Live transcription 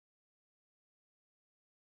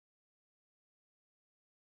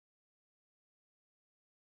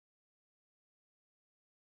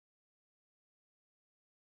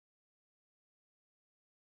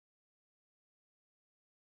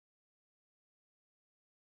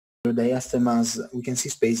upper diastema, as we can see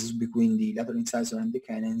spaces between the lateral incisor and the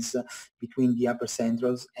canines, between the upper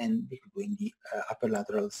centrals and between the upper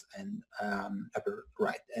laterals and upper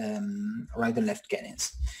right and left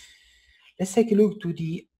canines. Let's take a look to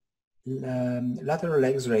the lateral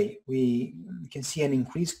X-ray. We can see an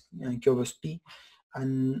increased curve P,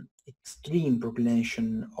 an extreme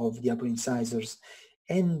proclination of the upper incisors,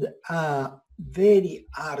 and a very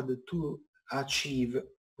hard to achieve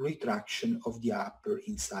retraction of the upper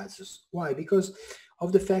incisors. Why? Because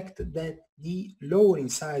of the fact that the lower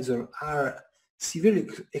incisors are severely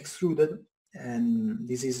extruded, and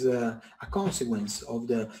this is a consequence of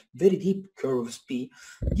the very deep curve of P.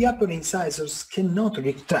 The upper incisors cannot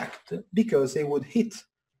retract because they would hit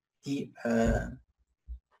the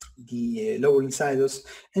lower incisors,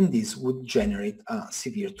 and this would generate a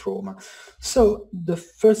severe trauma. So the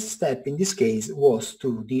first step in this case was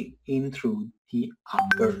to intrude the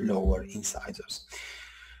upper lower incisors.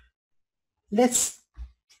 Let's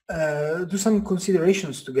do some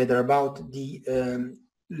considerations together about the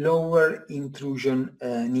lower intrusion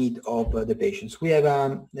need of the patients. We have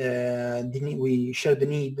we share the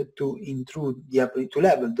need to intrude the upper, to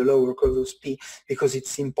level the lower curve of P, because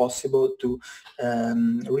it's impossible to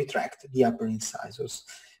retract the upper incisors.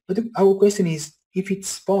 But our question is if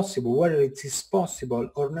it's possible, whether it is possible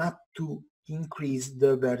or not to increase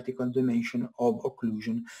the vertical dimension of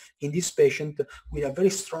occlusion in this patient with a very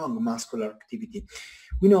strong muscular activity.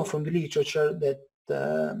 We know from the literature that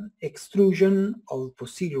extrusion of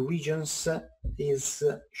posterior regions is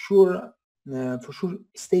for sure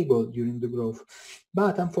stable during the growth,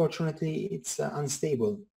 but unfortunately it's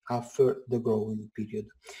unstable after the growing period.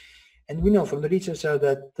 And we know from the literature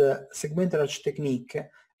that segmental arch technique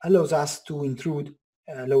allows us to intrude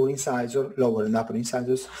lower and upper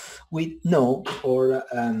incisors with no or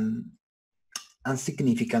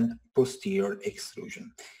insignificant posterior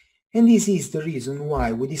extrusion. And this is the reason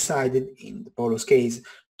why we decided in the Paulo's case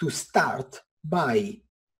to start by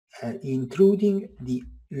intruding the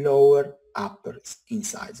lower upper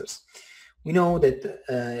incisors. We know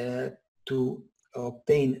that to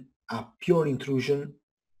obtain a pure intrusion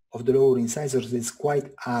of the lower incisors is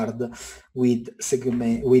quite hard with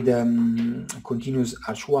continuous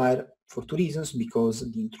arch wire for two reasons: because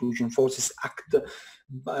the intrusion forces act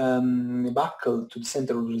buckle to the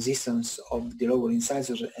center of resistance of the lower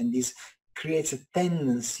incisors, and this creates a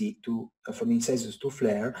tendency for the incisors to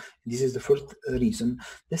flare. This is the first reason.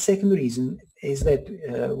 The second reason is that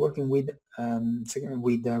working with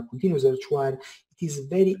continuous arch wire, it is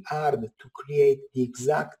very hard to create the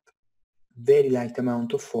exact very light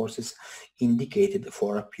amount of forces indicated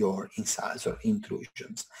for a pure incisor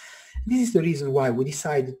intrusions. This is the reason why we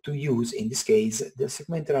decided to use, in this case, the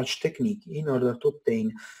segmental arch technique in order to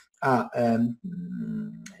obtain a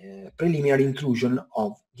preliminary intrusion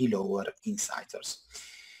of the lower incisors.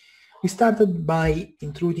 We started by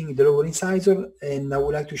intruding the lower incisor, and I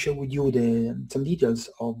would like to share with you some details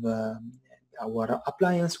of our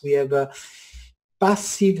appliance. We have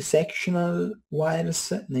passive sectional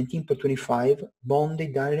wires 19x25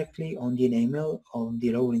 bonded directly on the enamel of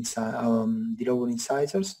the lower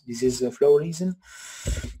incisors. This is a flow reason.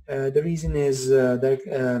 The reason is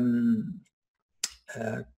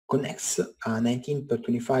connects a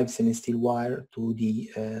 19x25 stainless steel wire to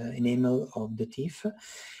the enamel of the teeth.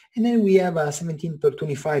 And then we have a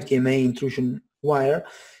 17x25 TMA intrusion wire,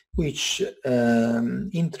 which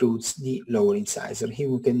intrudes the lower incisor. Here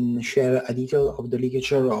we can share a detail of the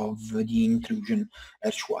ligature of the intrusion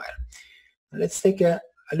arch wire. Let's take a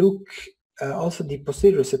look also the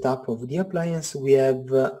posterior setup of the appliance. We have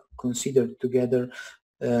considered together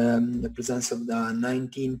the presence of the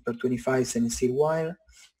 19x25 stainless steel wire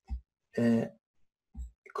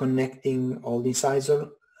connecting all the incisor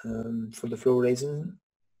for the flow reason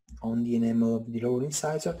on the enamel of the lower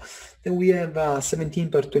incisor. Then we have a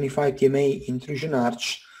 17x25 TMA intrusion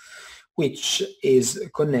arch, which is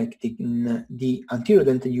connecting the anterior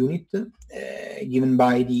dental unit given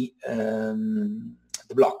by the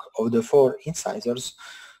block of the four incisors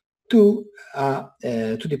to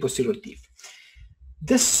the posterior teeth.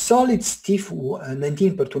 The solid stiff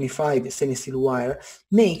 19x25 stainless steel wire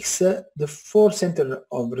makes the four center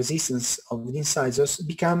of resistance of the incisors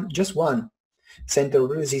become just one center of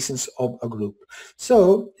resistance of a group.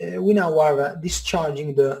 So we now are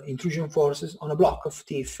discharging the intrusion forces on a block of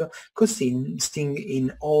teeth consisting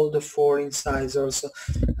in all the four incisors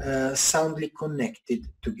soundly connected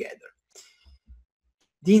together.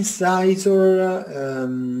 The incisors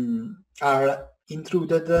are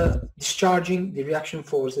intruded, discharging the reaction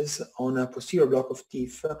forces on a posterior block of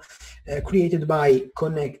teeth created by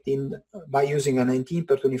using a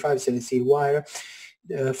 19x25 stainless steel wire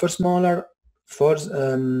first molar,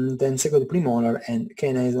 then second premolar, and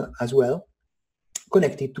canine as well,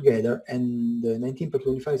 connected together, and the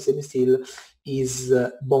 19/25 semi-steel is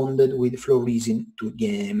bonded with fluorescein to the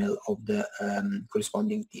enamel of the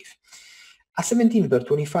corresponding teeth. A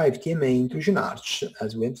 17/25 TMA intrusion arch,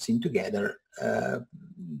 as we have seen together,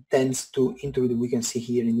 tends to intrude, we can see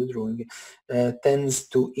here in the drawing, tends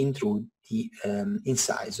to intrude the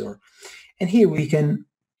incisor. And here we can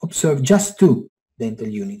observe just two dental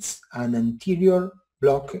units, an anterior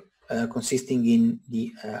block consisting in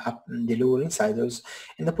the lower incisors,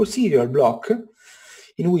 and a posterior block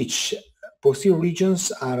in which posterior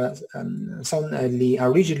regions are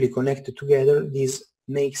rigidly connected together. This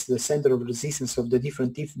makes the center of resistance of the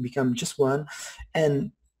different teeth become just one,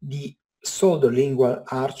 and the solder lingual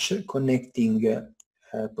arch connecting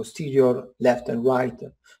posterior left and right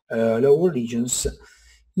lower regions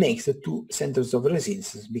makes the two centers of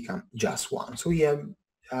resistance become just one. So we have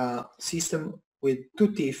a system with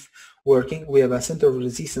two teeth working. We have a center of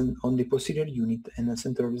resistance on the posterior unit and a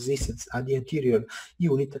center of resistance at the anterior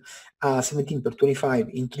unit. A 17/25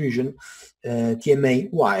 intrusion TMA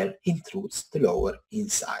wire intrudes the lower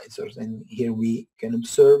incisors. And here we can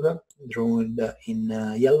observe, drawn in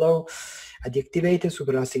yellow, a deactivated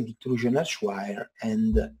supraelastic intrusion arch wire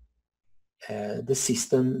and the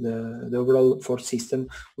system, the overall force system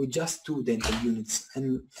with just two dental units.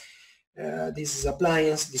 And this is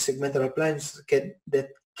appliance, the segmental appliance that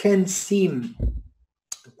can seem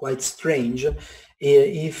quite strange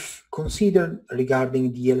if considered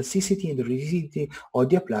regarding the elasticity and the rigidity of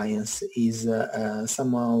the appliance is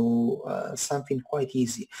somehow something quite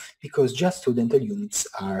easy, because just two dental units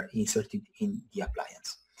are inserted in the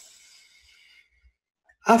appliance.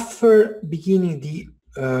 After beginning the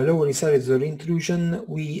lower incisor intrusion,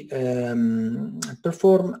 we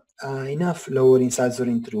perform enough lower incisor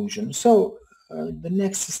intrusion. So the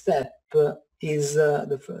next step is,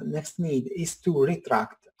 the next need is to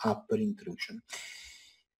retract upper intrusion.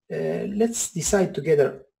 Let's decide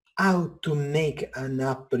together how to make an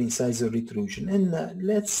upper incisor intrusion, and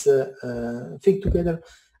let's think together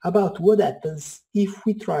about what happens if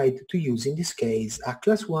we tried to use, in this case, a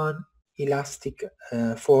class 1 elastic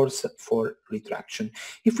force for retraction.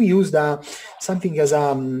 If we used something as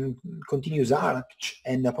a continuous arch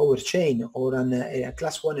and a power chain, or a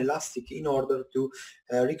class 1 elastic in order to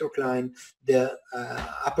retrocline the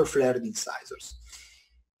upper flared incisors.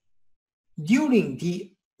 During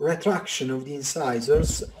the retraction of the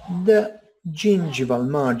incisors, the gingival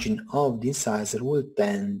margin of the incisor will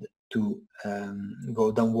tend to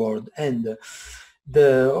go downward, and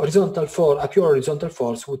the horizontal force, a pure horizontal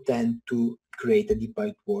force, would tend to create a deep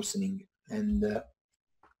bite worsening, and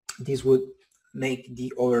this would make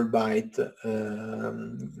the overbite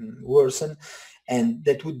worsen, and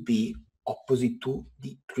that would be opposite to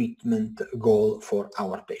the treatment goal for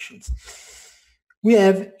our patients. We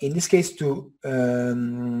have, in this case, to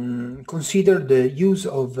consider the use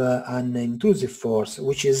of an intrusive force,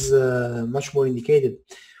 which is much more indicated.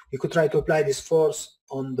 We could try to apply this force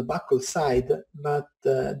on the buccal side, but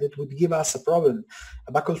that would give us a problem.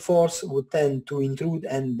 A buccal force would tend to intrude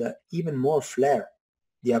and even more flare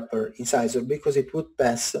the upper incisor, because it would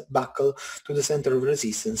pass buccal to the center of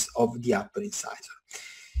resistance of the upper incisor.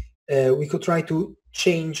 We could try to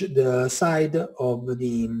change the side of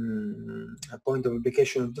the point of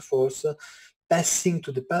application of the force, passing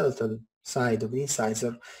to the palatal side of the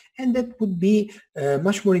incisor, and that would be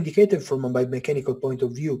much more indicated from a biomechanical point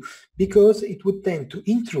of view, because it would tend to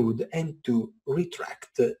intrude and to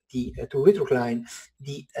retract to retrocline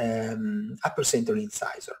the upper center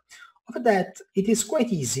incisor. Of that, it is quite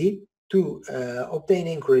easy to obtain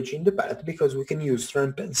anchorage in the palate, because we can use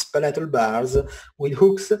palatal bars with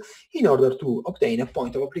hooks in order to obtain a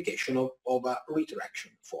point of application of a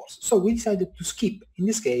retraction force. So we decided to skip, in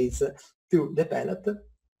this case, to the palate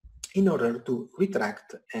in order to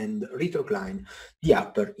retract and retrocline the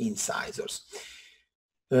upper incisors.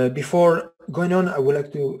 Before going on, I would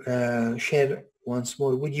like to share once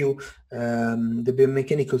more with you the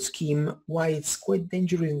biomechanical scheme, why it's quite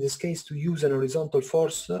dangerous in this case to use an horizontal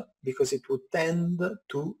force, because it would tend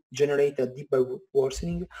to generate a deep bite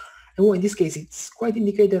worsening, and in this case it's quite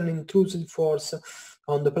indicated an intrusive force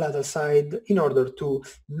on the palatal side in order to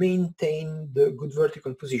maintain the good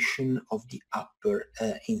vertical position of the upper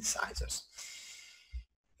incisors.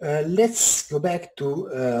 Let's go back to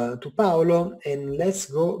Paolo, and let's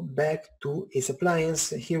go back to his appliance.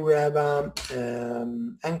 Here we have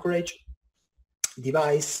an anchorage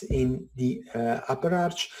device in the upper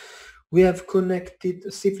arch. We have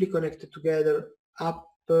stiffly connected together upper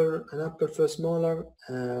upper first molar,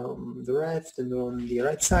 the left and on the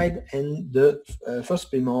right side, and the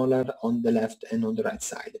first premolar on the left and on the right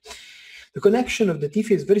side. The connection of the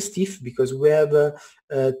teeth is very stiff because we have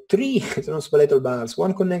 3 transpalatal bars,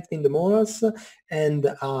 one connecting the molars and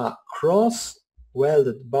a cross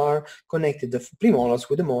welded bar connected the premolars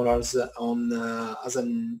with the molars on as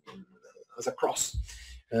a cross.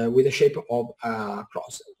 With the shape of a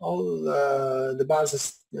cross. All the bars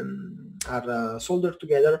are soldered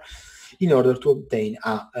together in order to obtain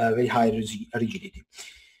a very high rigidity.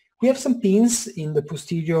 We have some pins in the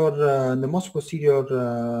posterior, the most posterior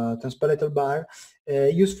transpalatal bar,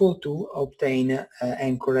 useful to obtain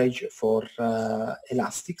anchorage for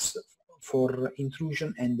elastics for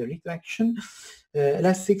intrusion and retraction.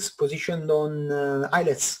 Elastics positioned on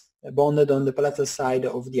eyelets bonded on the palatal side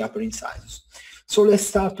of the upper incisors. So let's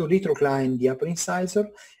start to retrocline the upper incisor,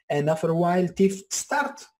 and after a while teeth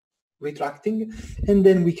start retracting, and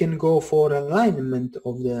then we can go for alignment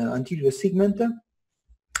of the anterior segment,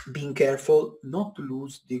 being careful not to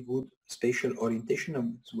lose the good spatial orientation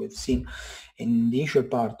as we've seen in the initial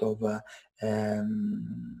part of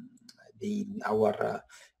our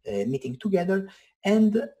meeting together.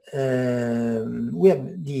 And we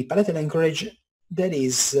have the palatal anchorage that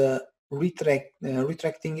is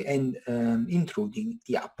retracting and intruding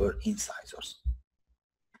the upper incisors.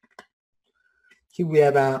 Here we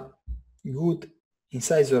have a good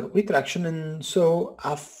incisor retraction, and so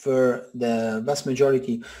after the vast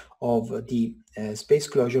majority of the space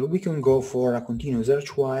closure, we can go for a continuous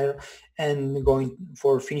arch wire and going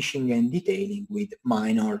for finishing and detailing with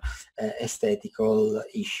minor aesthetical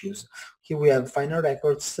issues. Here we have final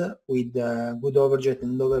records with good overjet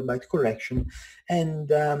and overbite correction and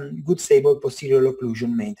good stable posterior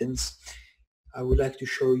occlusion maintenance. I would like to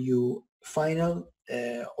show you final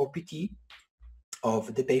OPT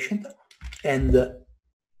of the patient and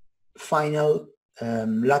final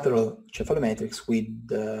lateral cephalometrics with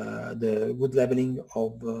the good leveling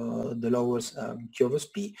of the lower curvus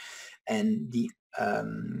P and the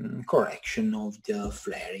correction of the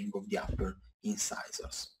flaring of the upper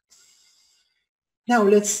incisors. Now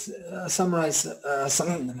let's summarize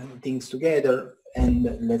some things together,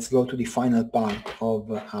 and let's go to the final part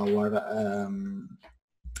of our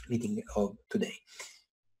meeting of today.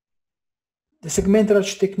 The segmental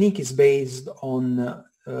arch technique is based on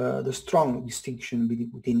the strong distinction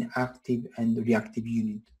between active and reactive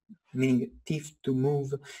unit, meaning teeth to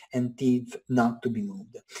move and teeth not to be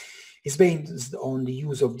moved. It's based on the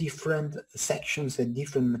use of different sections and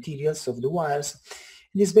different materials of the wires.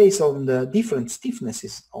 It is based on the different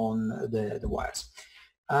stiffnesses on the wires.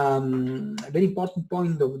 A very important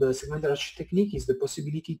point of the segmental arch technique is the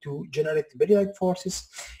possibility to generate very light forces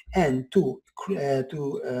and to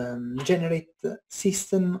generate a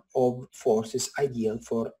system of forces ideal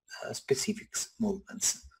for specific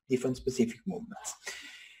movements, different specific movements.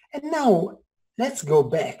 And now let's go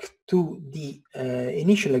back to the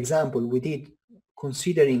initial example we did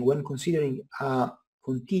when considering a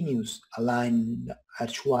continuous aligned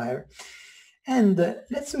arch wire. And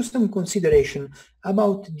let's do some consideration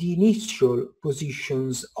about the initial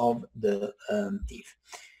positions of the teeth.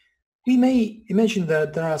 We may imagine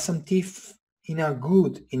that there are some teeth in a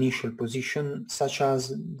good initial position, such as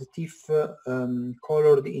the teeth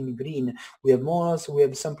colored in green. We have molars, we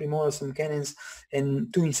have some premolars, some canines,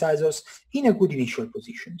 and 2 incisors in a good initial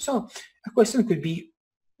position. So a question could be,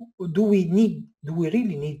 do we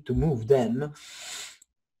really need to move them?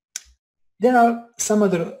 There are some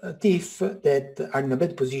other teeth that are in a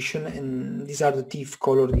bad position, and these are the teeth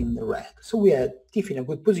colored in red. So we have teeth in a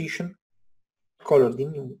good position, colored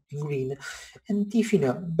in green, and teeth in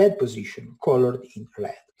a bad position, colored in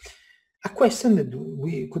red. A question that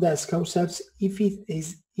we could ask ourselves if it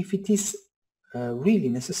is really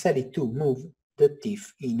necessary to move the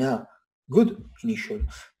teeth in a good initial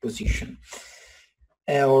position,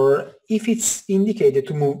 or if it's indicated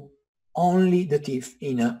to move only the teeth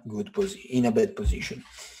in a bad position.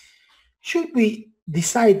 Should we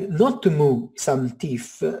decide not to move some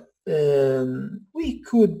teeth, we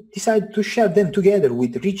could decide to share them together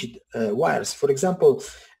with rigid wires. For example,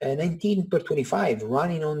 19/25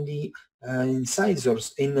 running on the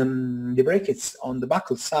incisors in the brackets on the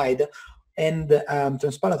buccal side, and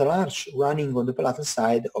transpalatal arch running on the palatal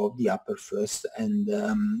side of the upper first and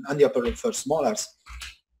the upper first molars.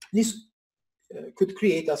 This could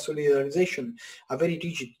create a solidarization, a very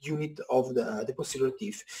rigid unit of the posterior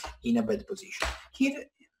teeth in a bad position. Here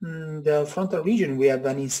in the frontal region we have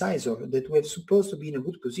an incisor that we are supposed to be in a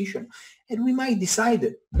good position, and we might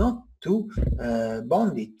decide not to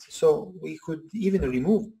bond it. So we could even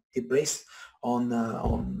remove the brace on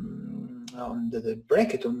the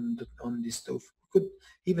bracket on this tooth. We could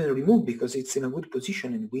even remove because it's in a good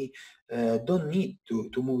position and we don't need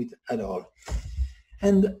to move it at all.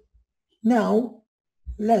 And now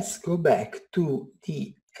let's go back to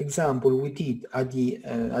the example we did at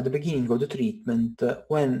the beginning of the treatment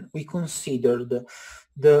when we considered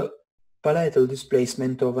the palatal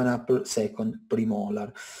displacement of an upper second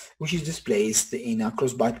premolar, which is displaced in a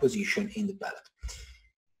crossbite position in the palate.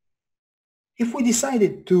 If we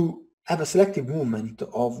decided to have a selective movement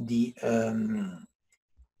of the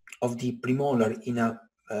premolar in a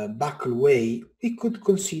buccal way, we could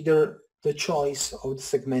consider the choice of the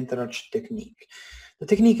segmental arch technique. The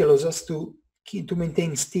technique allows us to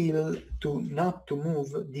maintain still, not to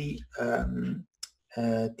move the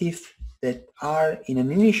teeth that are in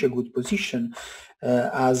an initial good position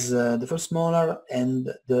as the first molar and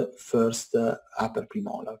the first upper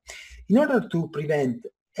premolar. In order to prevent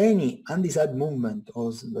any undesired movement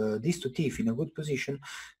of these two teeth in a good position,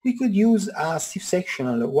 we could use a stiff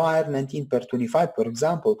sectional wire 19/25, for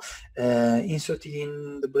example, inserted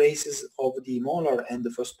in the braces of the molar and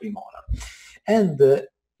the first premolar. And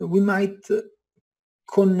we might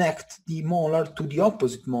connect the molar to the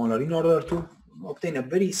opposite molar in order to obtain a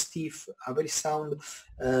very stiff, a very sound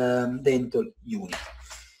dental unit.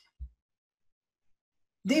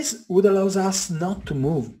 This would allow us not to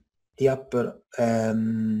move the upper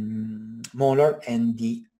molar and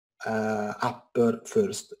the upper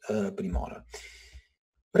first premolar.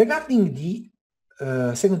 Regarding the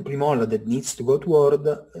second premolar that needs to go outward,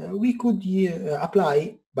 we could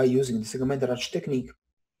apply, by using the segmental arch technique,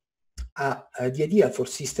 the ideal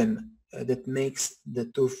force system that makes the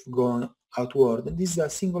tooth go outward. And this is a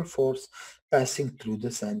single force passing through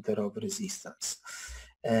the center of resistance.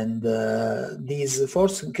 And this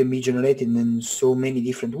force can be generated in so many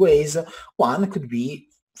different ways. One could be,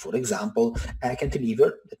 for example, a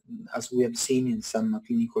cantilever, as we have seen in some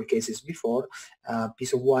clinical cases before, a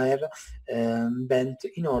piece of wire bent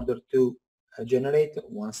in order to generate,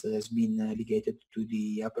 once it has been ligated to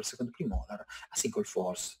the upper second premolar, a single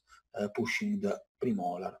force pushing the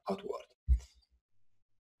premolar outward.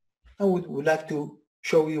 I would like to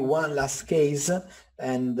show you one last case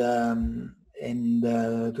and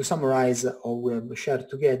to summarize all we have shared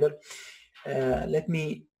together. Let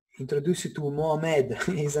me introduce you to Mohamed.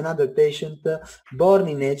 He's another patient born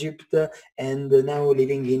in Egypt and now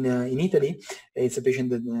living in Italy. It's a patient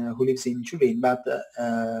that, who lives in Turin, but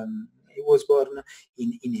he was born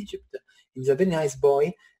in Egypt. He's a very nice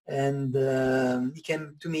boy, and he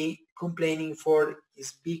came to me complaining for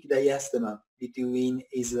his big diastema between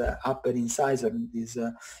his upper incisor. This is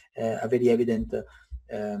a very evident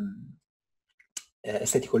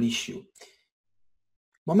aesthetical issue.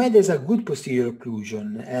 Mohamed has a good posterior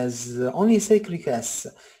occlusion, has only sacral S,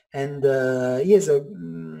 and he has a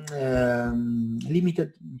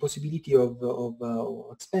limited possibility of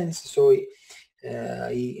expense, so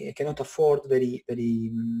he cannot afford very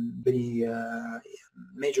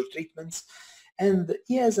major treatments, and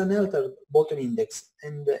he has an altered Bolton index.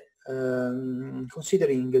 And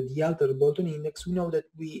considering the altered Bolton index, we know that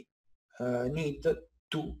we need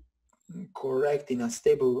to correct in a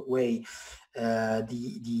stable way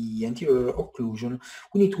the anterior occlusion.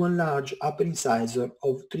 We need to enlarge upper incisor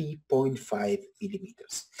of 3.5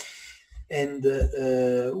 millimeters. And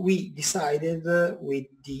we decided with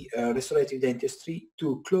the restorative dentistry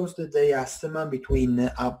to close the diastema between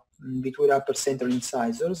upper central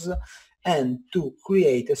incisors and to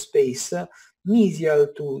create a space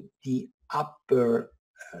mesial to the upper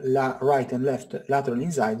right and left lateral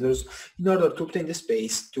incisors in order to obtain the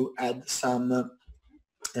space to add some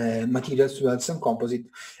materials, to add some composite,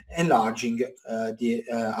 enlarging the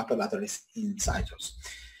upper lateral incisors.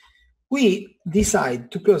 We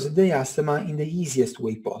decide to close the diastema in the easiest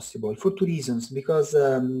way possible for two reasons: because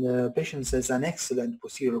patient has an excellent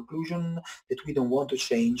posterior occlusion that we don't want to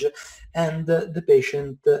change, and the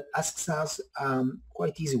patient asks us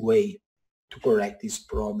quite easy way to correct this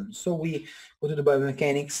problem. So we go to the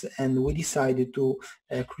biomechanics and we decided to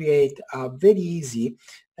create a very easy,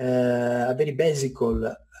 a very basic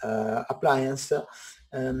appliance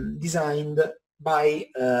designed by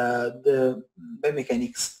the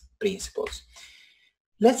biomechanics principles.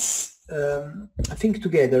 Let's think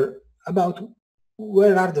together about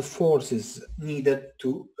where are the forces needed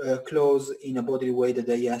to close in a bodily way the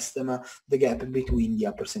diastema, the gap between the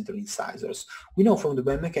upper central incisors. We know from the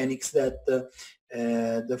biomechanics that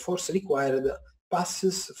the force required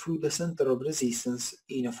passes through the center of resistance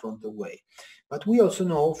in a frontal way. But we also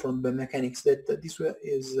know from biomechanics that this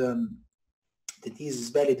is that is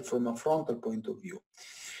valid from a frontal point of view.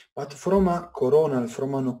 But from a coronal,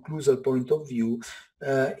 from an occlusal point of view,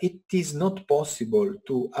 it is not possible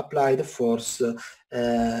to apply the force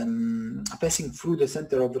passing through the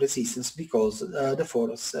center of resistance, because the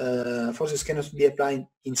forces cannot be applied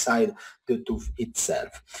inside the tooth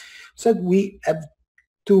itself. So we have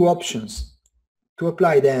two options: to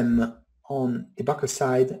apply them on the buccal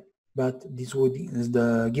side, but this would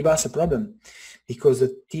give us a problem, because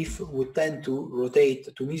the teeth would tend to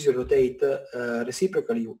rotate, to mesorotate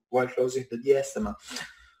reciprocally while closing the diastema.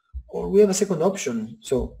 Or we have a second option,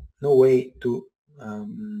 so no way to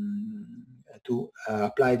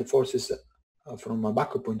apply the forces from a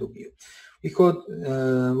buccal point of view. We could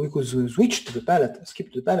switch to the palate, skip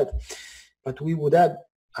to the palate, but we would have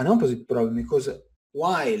an opposite problem, because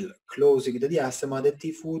while closing the diastema, the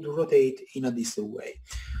teeth would rotate in a distal way.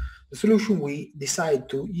 The solution we decide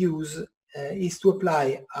to use is to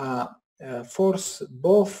apply a force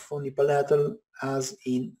both on the palatal as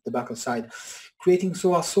in the buccal side, creating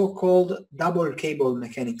a so-called double cable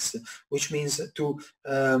mechanics, which means to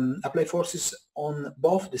apply forces on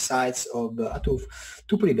both the sides of a tooth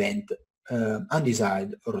to prevent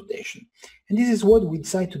undesired rotation. And this is what we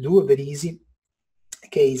decide to do. Very easy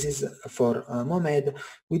cases for Mohamed.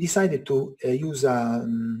 We decided to use a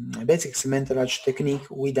basic segmental arch technique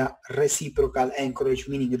with a reciprocal anchorage,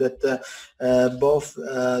 meaning that both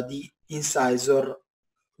the incisor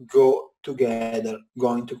go together,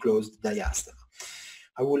 going to close the diastema.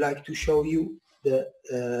 I would like to show you the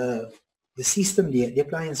system, the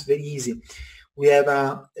appliance. Very easy. We have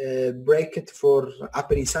a bracket for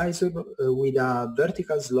upper incisor with a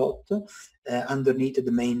vertical slot underneath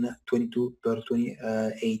the main 22 per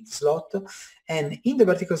 28 slot, and in the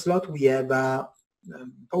vertical slot we have a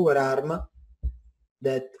power arm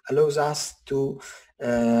that allows us to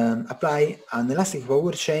apply an elastic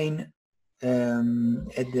power chain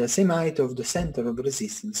at the same height of the center of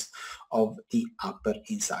resistance of the upper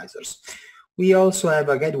incisors. We also have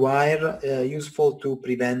a guide wire useful to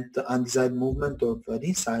prevent undesired movement of the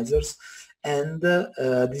incisors, and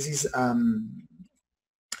this is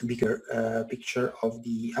bigger picture of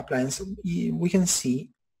the appliance. We can see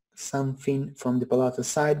something from the palatal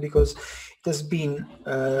side, because it has been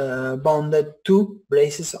bonded to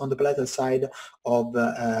braces on the palatal side of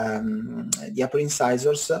the upper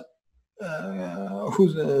incisors,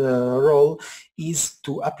 whose role is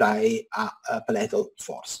to apply a palatal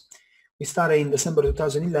force. We started in December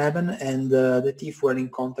 2011, and the teeth were in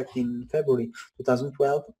contact in February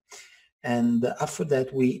 2012. And after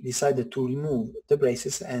that, we decided to remove the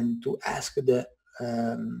braces and to ask the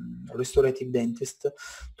restorative dentist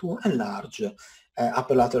to enlarge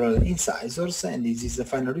upper lateral incisors. And this is the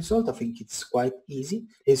final result. I think it's quite easy.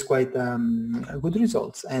 It's quite good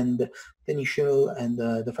results. And the initial and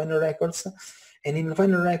the final records. And in the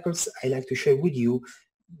final records, I like to share with you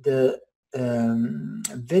the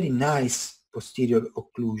very nice posterior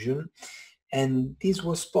occlusion. And this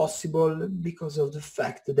was possible because of the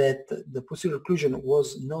fact that the posterior occlusion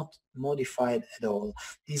was not modified at all.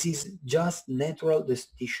 This is just natural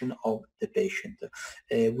destitution of the patient.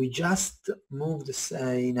 We just moved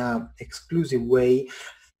in an exclusive way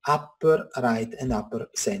upper right and upper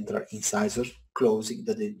central incisor, closing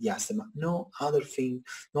the diastema. No other thing,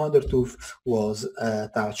 no other tooth was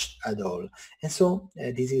touched at all. And so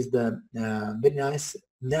this is the very nice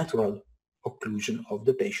natural occlusion of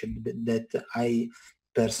the patient that I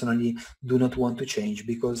personally do not want to change,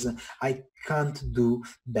 because I can't do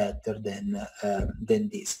better than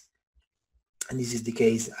this. And this is the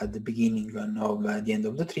case at the beginning of the end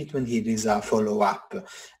of the treatment. Here is a follow-up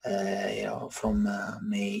from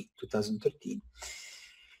May 2013.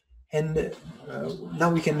 And now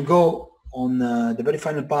we can go on the very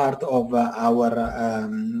final part of our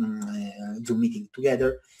Zoom meeting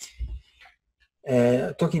together.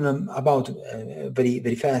 Talking about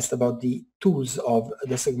very fast about the tools of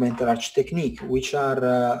the segmental arch technique, which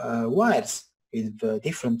are wires with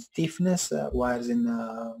different stiffness, wires and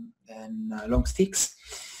long sticks,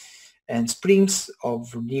 and springs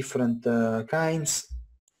of different kinds,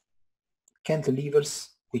 cantilevers,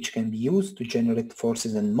 which can be used to generate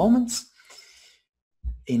forces and moments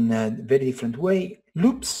in a very different way,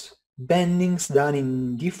 loops, bendings done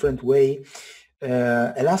in different way,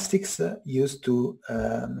 elastics used to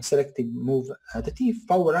selectively move the teeth,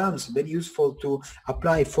 power arms, very useful to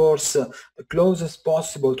apply force the closest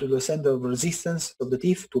possible to the center of resistance of the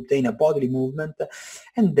teeth to obtain a bodily movement,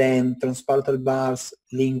 and then transpalatal bars,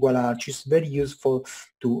 lingual arches, very useful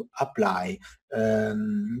to apply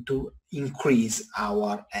to increase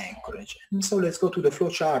our anchorage. And so let's go to the flow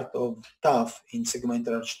chart of TAF in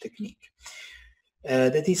segmental arch technique.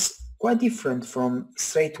 That is quite different from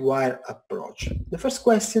straight wire approach. The first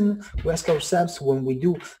question we ask ourselves when we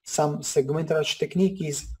do some segmental arch technique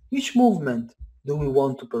is, which movement do we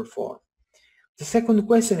want to perform? The second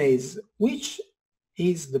question is, which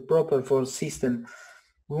is the proper force system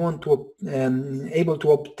we want to able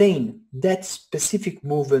to obtain that specific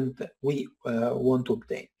movement we want to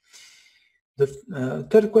obtain. The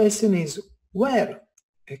third question is, where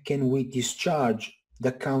can we discharge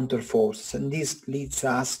the counter force? And this leads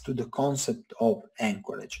us to the concept of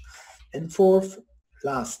anchorage. And fourth,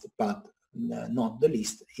 last but not the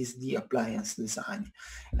least, is the appliance design.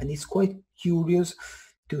 And it's quite curious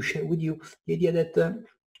to share with you the idea that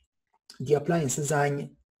the appliance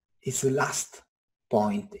design is the last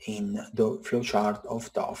point in the flowchart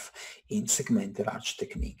of TOF in segmental arch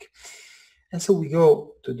technique. And so we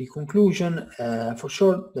go to the conclusion. For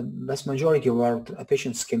sure, the vast majority of our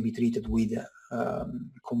patients can be treated with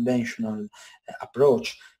conventional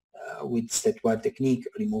approach with statewide technique,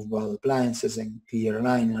 removable appliances and clear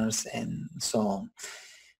aligners and so on.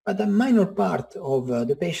 But a minor part of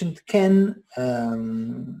the patient can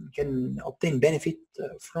obtain benefit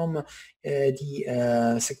from the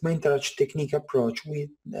segmental arch technique approach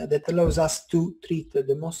that allows us to treat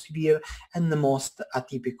the most severe and the most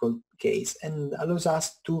atypical case, and allows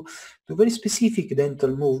us to do very specific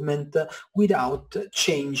dental movement without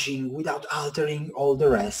changing, without altering all the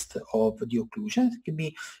rest of the occlusion. It can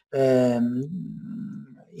be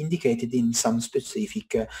indicated in some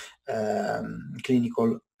specific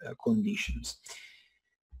clinical conditions.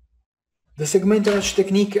 The segmental arch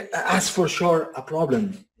technique has for sure a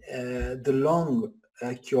problem, the long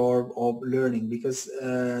curve of learning, because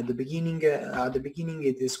at the beginning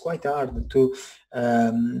it is quite hard to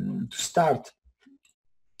start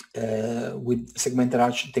with segmental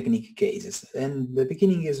arch technique cases, and the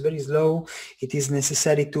beginning is very slow. It is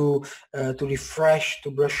necessary to refresh, to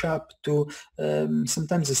brush up, to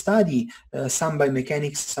sometimes study some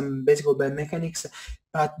biomechanics, some basic biomechanics,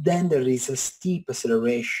 but then there is a steep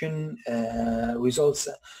acceleration, results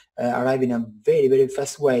arrive in a very, very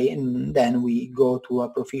fast way, and then we go to a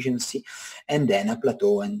proficiency and then a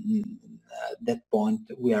plateau, and at that point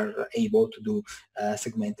we are able to do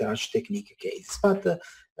segmental arch technique cases. But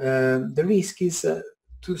the risk is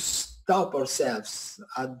to stop ourselves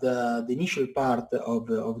at the initial part of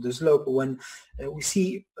the slope when we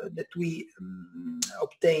see that we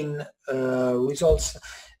obtain results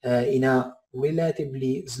in a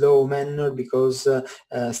relatively slow manner, because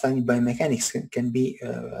studying biomechanics can be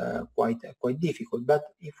quite difficult. But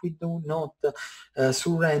if we do not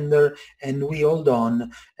surrender and we hold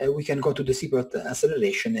on, we can go to the steeper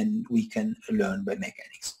acceleration and we can learn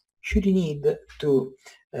biomechanics. Should you need to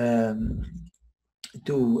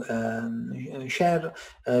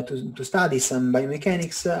study some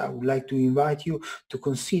biomechanics, I would like to invite you to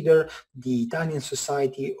consider the Italian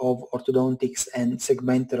Society of Orthodontics and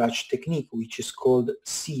Segmental Arch Technique, which is called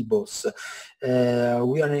SIBOS.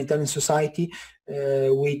 We are an Italian society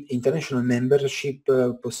with international membership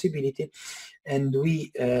possibility, and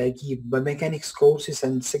we give biomechanics courses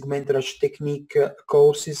and segmental arch technique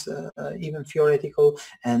courses, even theoretical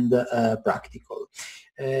and practical.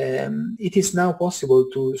 It is now possible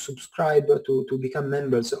to subscribe to become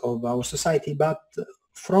members of our society, but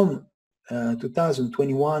from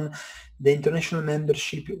 2021 the international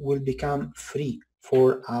membership will become free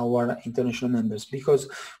for our international members, because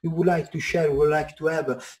we would like to share, we would like to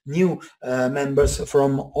have new members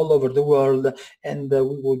from all over the world, and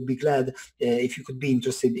we would be glad if you could be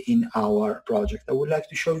interested in our project. I would like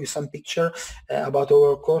to show you some picture about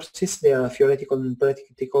our courses. They are theoretical and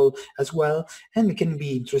practical as well, and can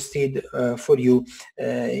be interested for you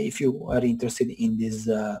if you are interested in these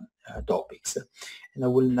topics. And I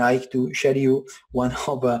would like to share you one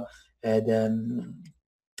of a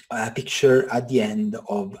picture at the end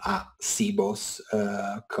of a SIBOS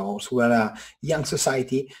course. We're a young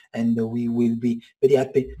society, and we will be very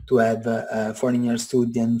happy to have foreigner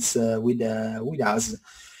students with us,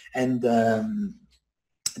 and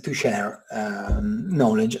to share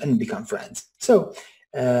knowledge and become friends. So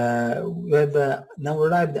we have now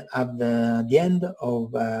arrived at the end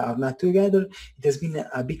of our night together. It has been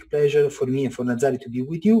a big pleasure for me and for Nazari to be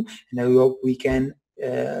with you, and I hope we can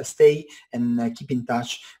stay and keep in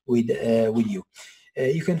touch with you.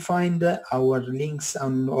 You can find our links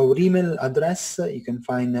on our email address. You can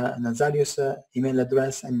find Nazario's email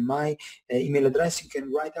address and my email address. You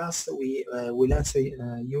can write us. We will answer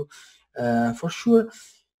you for sure.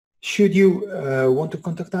 Should you want to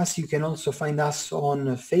contact us, you can also find us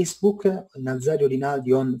on Facebook, Nazario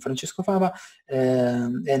Rinaldi on Francesco Fava,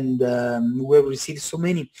 and we've received so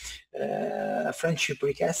many friendship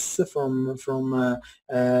requests from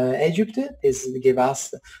Egypt. This gave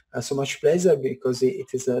us so much pleasure because it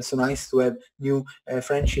is so nice to have new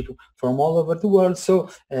friendship from all over the world. So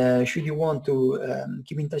should you want to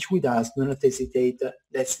keep in touch with us, do not hesitate.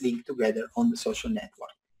 Let's link together on the social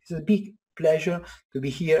network. It's a big pleasure to be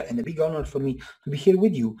here and a big honor for me to be here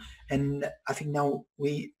with you. And I think now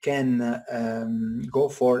we can go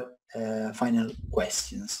for final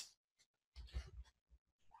questions.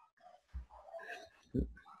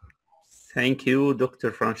 Thank you,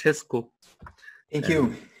 Dr. Francesco. Thank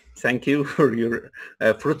you. Thank you for your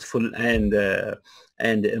fruitful and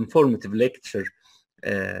informative lecture.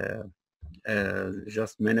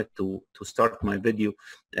 Just a minute to start my video.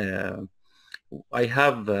 I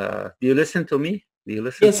have, do you listen to me? Do you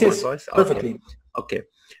listen to my voice? Perfectly. Okay.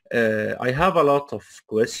 I have a lot of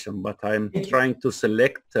questions, but I'm trying to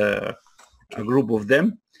select a group of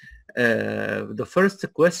them. The first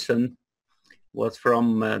question was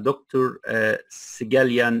from Dr.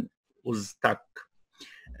 Sigalian Uztak.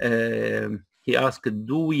 He asked,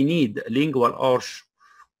 do we need lingual arch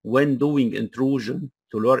when doing intrusion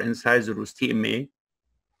to lower incisor with TMA?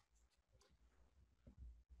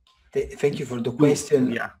 Thank you for the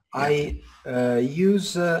question. Yeah. I try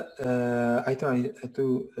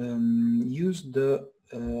to use the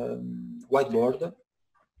whiteboard,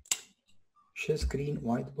 share screen,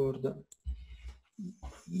 whiteboard.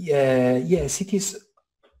 Yes, it is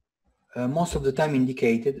most of the time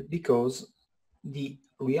indicated because the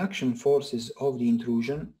reaction forces of the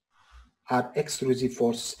intrusion are extrusive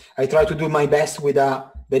forces. I try to do my best with a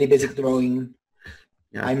very basic drawing.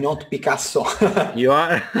 Yeah. I'm not Picasso. You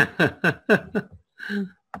are?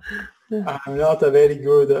 I'm not a very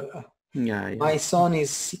good... Yeah. My son is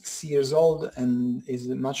 6 years old and is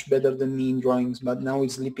much better than me in drawings, but now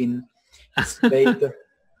he's sleeping straight.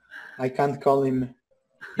 I can't call him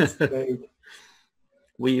straight.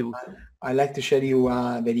 I like to share you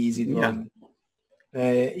a very easy drawing.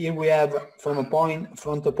 Yeah. Here we have, from a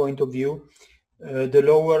frontal point of view, the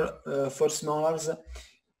lower first molars,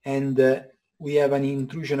 and we have an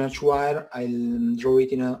intrusion arch wire. I'll draw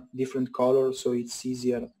it in a different color so it's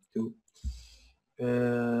easier to...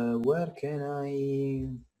 where can I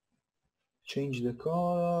change the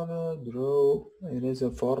color? Draw,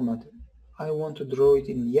 eraser format. I want to draw it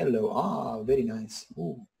in yellow. Ah, very nice.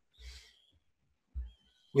 Ooh.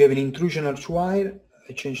 We have an intrusion arch wire.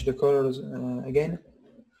 I change the colors again.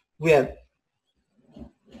 We have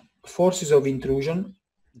forces of intrusion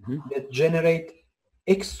that generate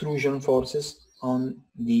extrusion forces on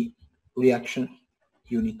the reaction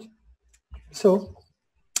unit. So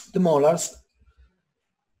the molars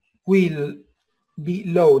will be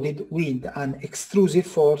loaded with an extrusive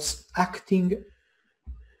force acting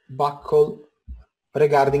buccal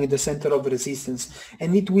regarding the center of resistance,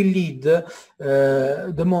 and it will lead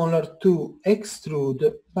the molar to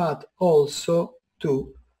extrude but also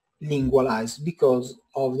to lingualize because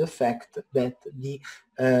of the fact that the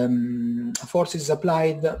force is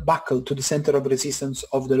applied buccal to the center of resistance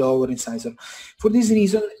of the lower incisor. For this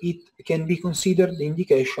reason, it can be considered the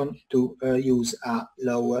indication to use a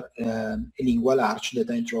lower lingual arch that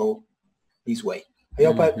I draw this way. I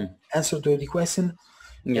hope I answered to the question.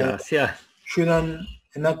 Yes, yeah. Should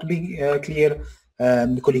not be clear,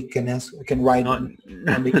 the colleague can write on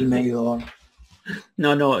the email or...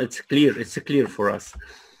 No, it's clear. It's clear for us.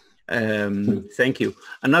 Thank you.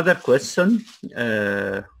 Another question.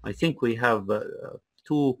 I think we have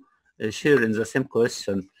two share in the same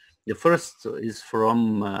question. The first is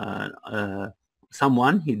from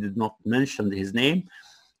someone. He did not mention his name.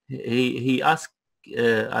 He asked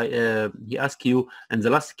you, in the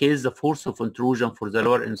last case, the force of intrusion for the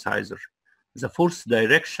lower incisor. The force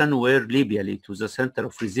direction were labially to the center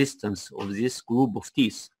of resistance of this group of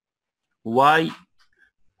teeth. Why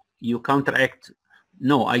you counteract?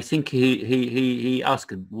 No, I think he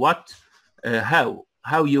asked what, how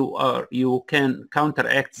you can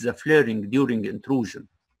counteract the flaring during intrusion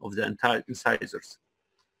of the entire incisors.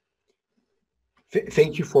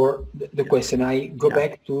 Thank you for the question. I go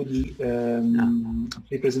back to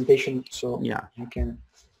the presentation, so I can.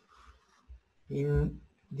 In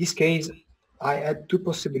this case, I had two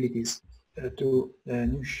possibilities to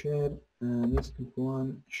new share. Let's do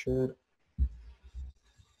one share.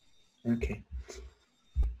 Okay.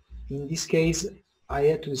 In this case, I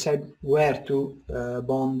had to decide where to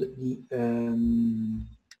bond the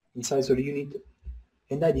incisor unit,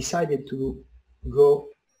 and I decided to go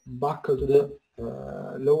buccal to the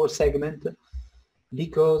lower segment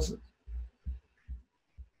because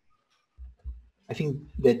I think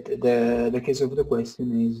that the case of the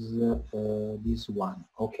question is this one.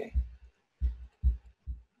 Okay.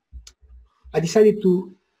 I decided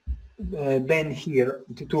to bend here,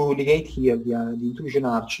 to ligate here the intrusion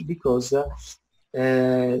arch, because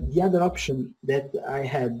the other option that I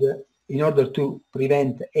had in order to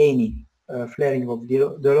prevent any flaring of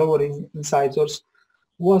the lower incisors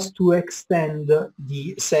was to extend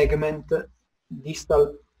the segment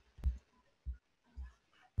distal,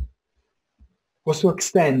 to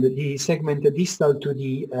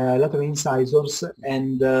the lateral incisors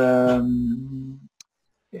and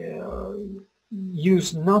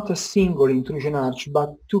use not a single intrusion arch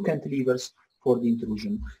but two cantilevers for the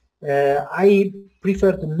intrusion. I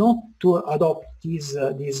preferred not to adopt this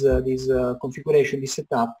configuration, this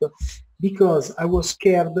setup, because I was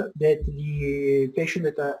scared that the patient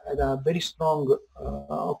that had a very strong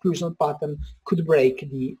occlusal pattern could break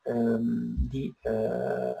the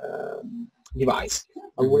device.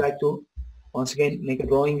 I would like to once again make a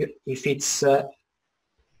drawing if it's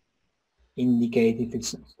indicated, if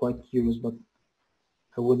it's quite curious, but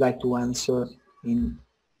I would like to answer in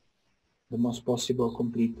the most possible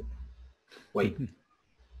complete way.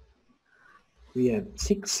 We have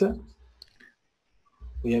 6,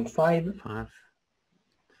 we have 5,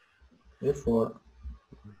 we have 4,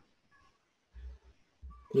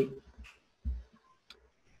 3,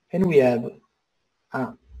 and we have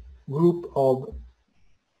a group of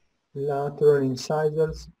lateral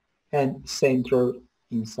incisors and central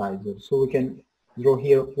incisors. So we can draw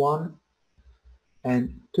here 1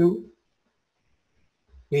 and 2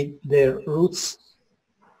 with their roots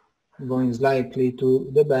going slightly to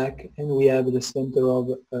the back, and we have the center of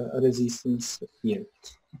resistance here.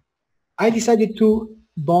 I decided to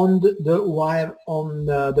bond the wire on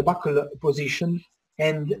the buckle position,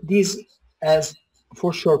 and this has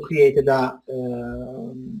for sure created a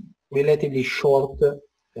relatively short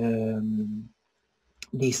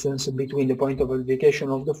distance between the point of application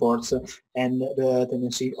of the force and the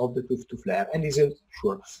tendency of the tooth to flare, and this is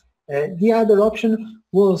sure. The other option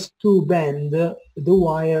was to bend the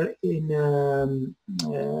wire in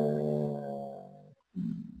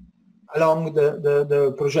along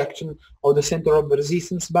the projection of the center of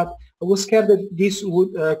resistance, but I was scared that this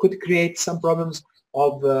would could create some problems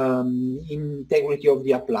of integrity of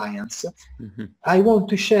the appliance. I want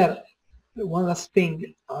to share one last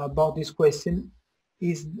thing about this question.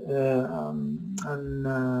 Is I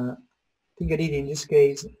think I did in this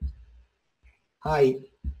case. I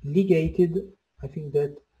ligated. I think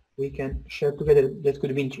that we can share together. That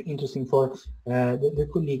could be interesting for the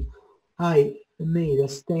colleague. I made a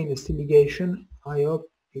stainless steel ligation. I hope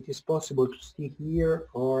it is possible to see here,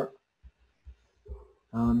 or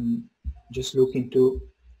just look into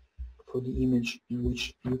for the image in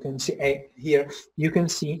which you can see here. You can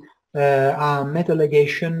see a metal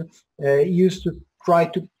ligation used to try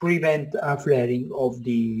to prevent a flaring of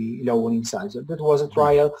the lower incisor. That was a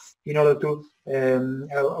trial in order to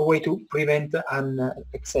a way to prevent an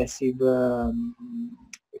excessive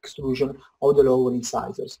extrusion of the lower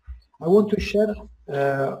incisors. I want to share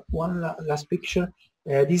one last picture.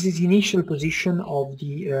 This is the initial position of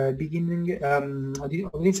the beginning of the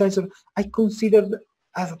incisor. I considered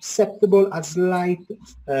as acceptable a slight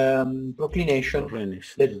proclination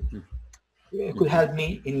that could help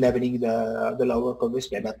me in leveling the lower corpus,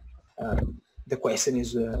 but the question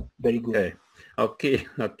is very good. Okay,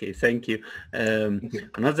 thank you.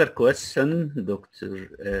 Another question,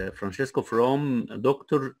 Dr. Francesco, from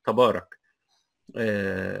Dr. Tabarak.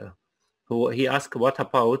 He asked, what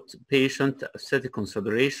about patient aesthetic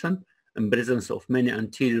consideration in presence of many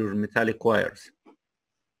anterior metallic wires?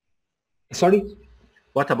 Sorry?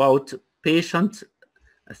 What about patient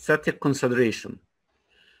aesthetic consideration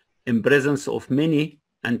in presence of many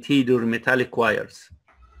anterior metallic wires?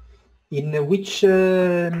 In which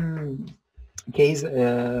case?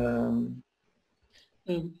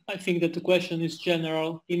 I think that the question is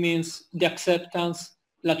general. It means the acceptance,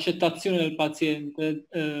 l'accettazione del paziente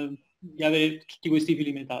di avere tutti questi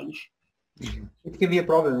fili metallici. It can be a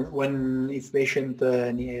problem when if patient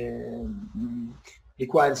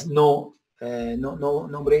requires no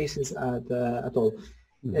braces at all.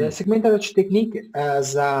 Segmental arch technique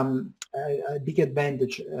has a big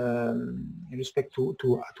advantage in respect to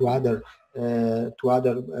other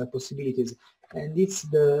possibilities, and it's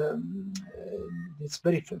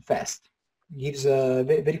very fast, gives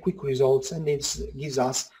very quick results, and it gives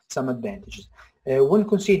us some advantages. When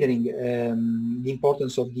considering the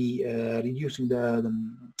importance of the reducing the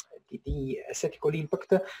the aesthetical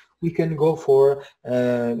impact, we can go for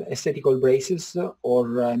aesthetical braces,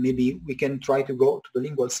 or maybe we can try to go to the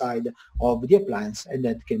lingual side of the appliance, and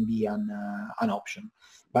that can be an option.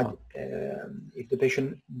 But if the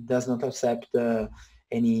patient does not accept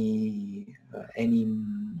any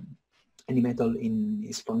metal in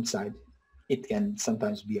his front side, it can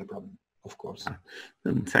sometimes be a problem, of course.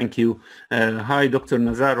 Thank you. Hi, Dr.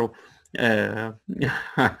 Nazaro.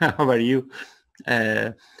 How are you?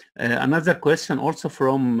 Another question also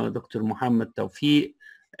from Dr. Muhammad Tawfiq.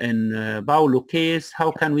 In Paulo case,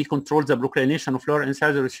 how can we control the proclination of lower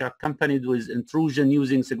incisor which are accompanied with intrusion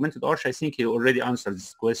using segmented arch? I think you already answered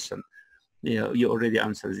this question. Yeah, you already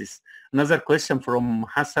answered this. Another question from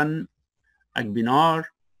Hassan Agbinar.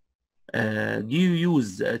 Do you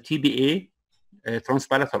use TBA,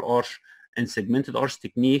 transpalatal arch, and segmented arch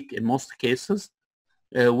technique in most cases?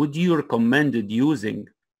 Would you recommend using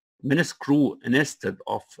mini screw instead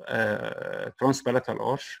of transpalatal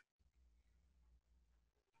arch?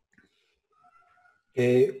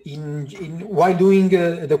 While doing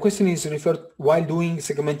the question is referred while doing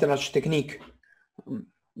segmental arch technique.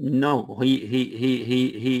 No,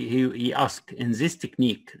 he asked in this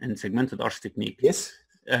technique, in segmented arch technique. Yes.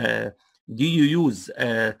 Do you use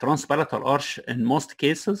transpalatal arch in most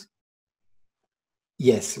cases?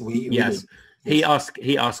 Yes, we yes. Do. He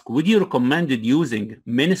asked, would you recommend using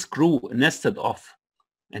mini screw nested off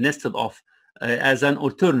as an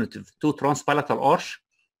alternative to transpalatal arch?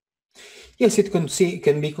 Yes, it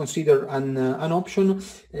can be considered an option.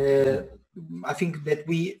 I think that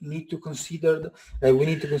we need to consider the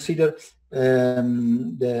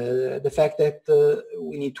fact that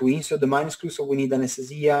we need to insert the mini screw, so we need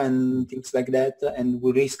anesthesia and things like that, and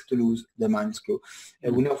we risk to lose the mini screw.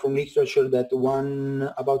 We know from literature that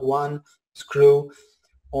about one screw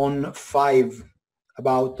on 5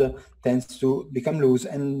 tends to become loose,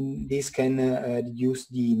 and this can reduce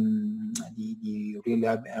the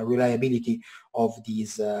reliability of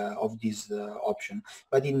this option.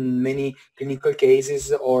 But in many clinical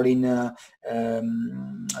cases, or in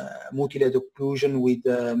multi-lead occlusion with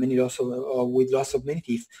loss of many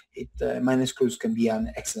teeth, mini screws can be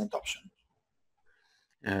an excellent option.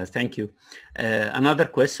 Thank you. Another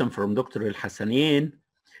question from Dr. Al-Hassanain.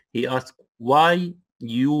 He asked, why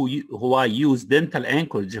use dental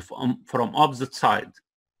anchorage from opposite side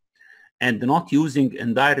and not using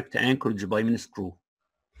indirect anchorage by mini screw?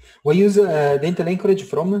 We use dental anchorage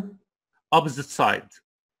from opposite side,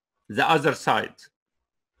 the other side.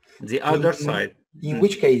 In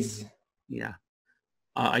which case? Yeah,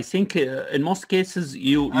 I think in most cases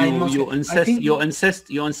you insist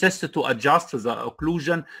to adjust the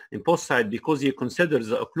occlusion in post side, because you consider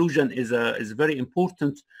the occlusion is very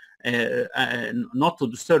important. Not to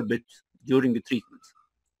disturb it during the treatment.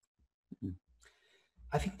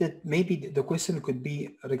 I think that maybe the question could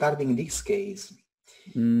be regarding this case.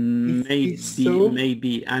 Maybe,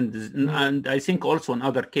 and I think also in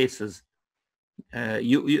other cases.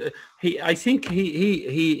 I think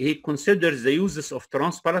he considers the uses of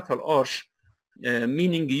transpalatal arch,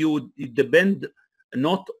 meaning you depend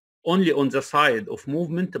not only on the side of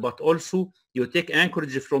movement, but also you take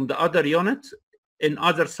anchorage from the other unit in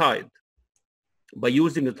other side. By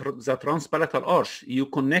using the transpalatal arch, you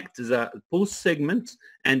connect the post segment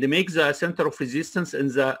and make the center of resistance in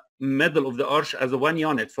the middle of the arch as one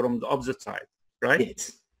unit from the opposite side,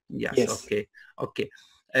 right? Yes. Okay.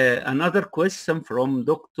 Another question from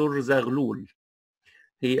Dr. Zaghloul.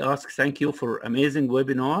 He asks, thank you for amazing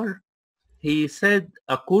webinar. He said,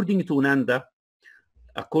 according to Nanda,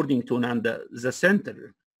 the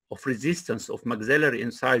center of resistance of maxillary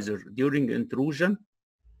incisor during intrusion,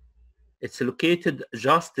 it's located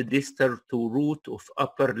just distal to root of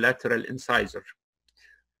upper lateral incisor,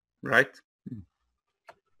 right?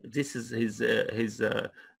 This is his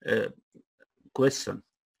question,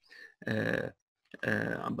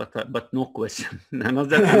 but no question.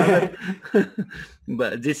 another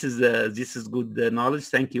but this is good knowledge.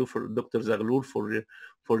 Thank you for Dr. Zaghloul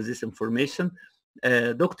for this information.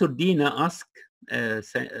 Dr. Dina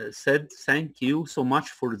said, thank you so much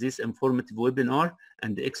for this informative webinar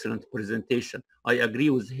and excellent presentation. I agree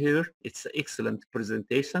with her. It's an excellent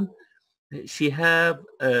presentation. She have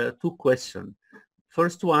 2 questions.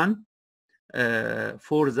 First one,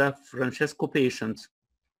 for the Francesco patients,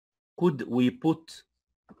 could we put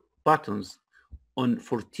buttons on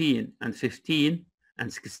 14 and 15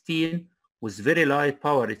 and 16 with very light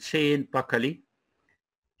power chain buccally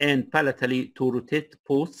and palatally to rotate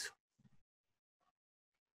both?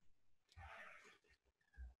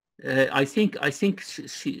 I think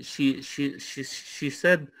she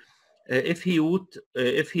said if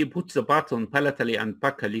he puts the button palatally and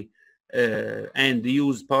buccally and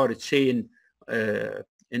use power chain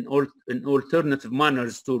in alternative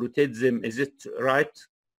manners to rotate them. Is it right?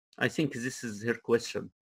 I think this is her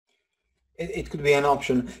question. It could be an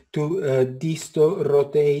option to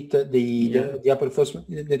rotate the upper force.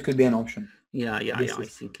 That could be an option. Yeah, I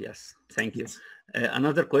think yes. Thank you.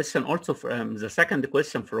 Another question also from the second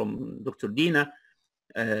question from Dr. Dina.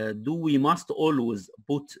 Do we must always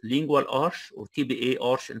put lingual arch or TBA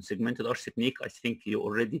arch and segmented arch technique? I think you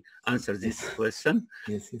already answered this question.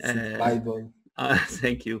 Yes, it's Bible.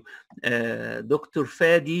 Thank you. Dr.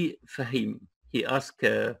 Fadi Fahim, he asked,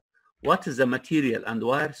 what is the material and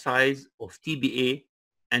wire size of TBA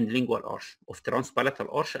and lingual arch, of transpalatal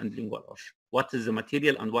arch and lingual arch? What is the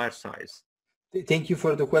material and wire size? Thank you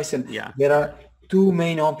for the question. Yeah. There are two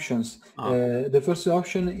main options. The first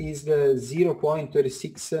option is the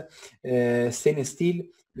 0.36 stainless steel,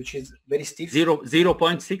 which is very stiff.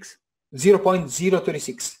 0.6?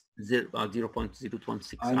 0.036.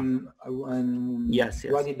 0.026. Yes.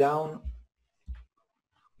 Write it down.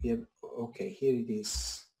 Yeah. Okay, here it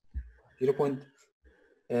is.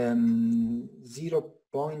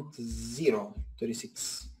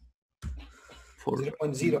 0.036. For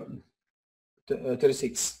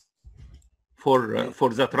 0.036.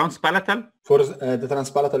 For the transpalatal? For the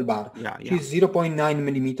transpalatal bar. Yeah. It's 0.9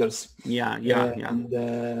 millimeters. Yeah. And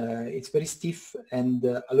it's very stiff and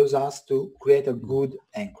allows us to create a good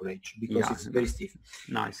anchorage because it's very stiff.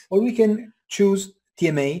 Nice. Or we can choose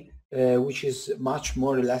TMA, which is much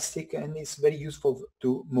more elastic and it's very useful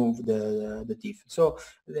to move the teeth. So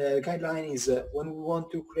the guideline is when we want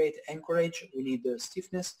to create anchorage, we need the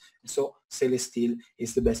stiffness. So stainless steel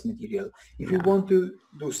is the best material. If we want to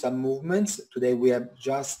do some movements, today we have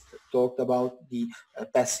just talked about the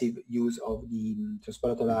passive use of the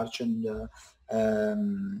transpalatal arch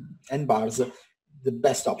and bars. The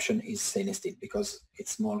best option is stainless steel because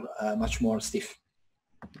it's much more stiff.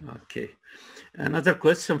 Okay. Another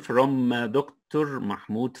question from Dr.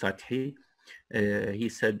 Mahmoud Fathi. He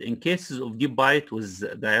said, in cases of deep bite with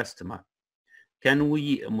diastema, can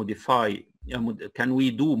we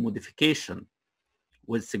do modification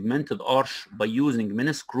with segmented arch by using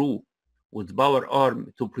mini screw with power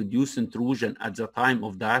arm to produce intrusion at the time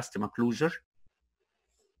of diastema closure?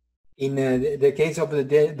 In the case of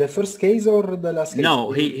the first case or the last case?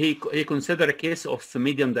 No, he considered a case of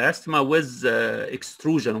medium diastema with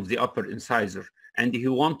extrusion of the upper incisor, and he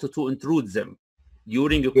wanted to intrude them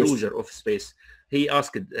during a closure of space. He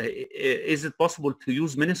asked, is it possible to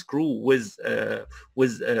use mini screw with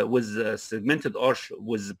segmented arch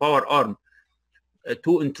with power arm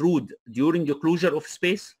to intrude during the closure of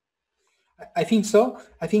space? I think so.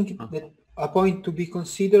 I think that a point to be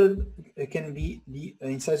considered can be the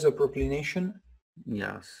incisor proclination.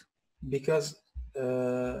 Yes. Because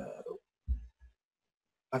I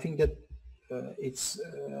think that it's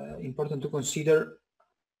important to consider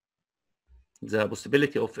the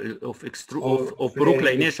possibility of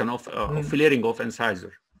proclination of flaring of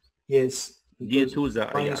incisor. Yes. Due to the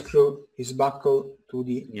mini screw is buckled to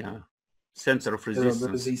the center of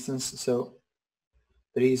resistance. So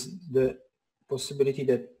there is the possibility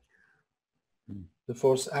that the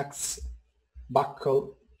force acts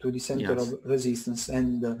buckled to the center of resistance,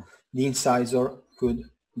 and the incisor could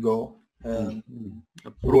go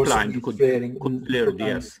procline, could flare.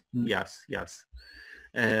 Yes.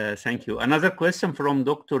 Thank you. Another question from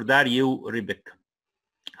Dr. Dario Ribek.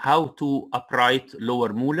 How to upright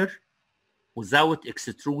lower molar without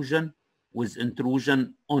extrusion, with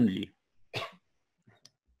intrusion only?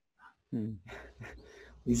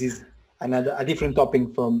 This is a different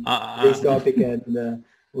topic from this topic, and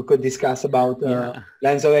we could discuss about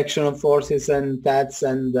lines of action of forces and TATs,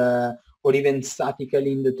 and or even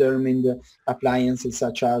statically indetermined appliances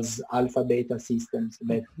such as alpha beta systems,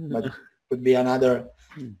 but could be another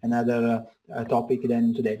topic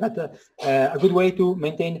than today. But a good way to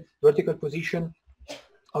maintain vertical position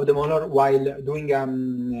of the molar while doing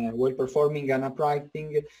while performing an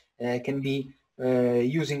uprighting can be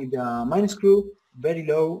using the mini screw very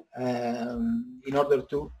low in order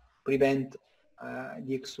to prevent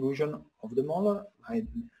the extrusion of the molar. I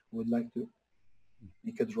would like to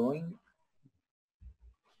make a drawing.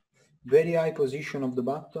 Very high position of the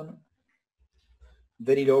button,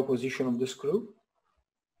 very low position of the screw.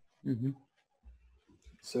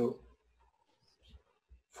 So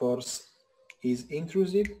force is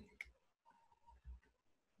intrusive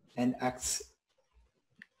and acts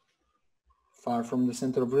far from the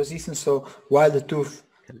center of resistance. So while the tooth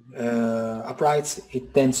uprights,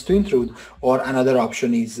 it tends to intrude. Or another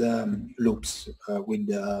option is loops with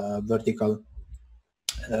vertical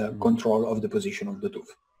control of the position of the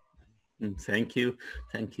tooth. Thank you.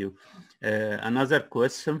 Thank you. Another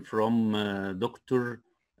question from Dr.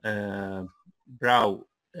 Brow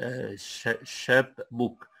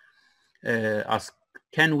Shabbook asks,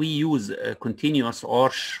 can we use a continuous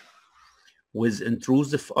arch with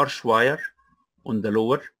intrusive arch wire on the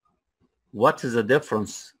lower? What is the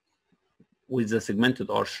difference with the segmented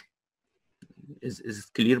arch? Is it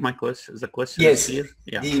clear, my question? The question yes. is clear?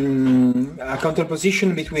 Yeah. A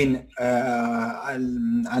counterposition between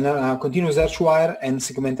a continuous arch wire and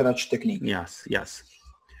segmented arch technique. Yes, yes.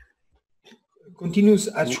 Continuous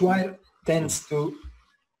arch wire tends to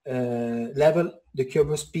level the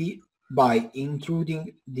curvus P by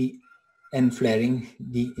intruding and flaring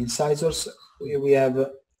the incisors. We have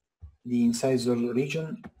the incisor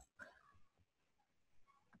region.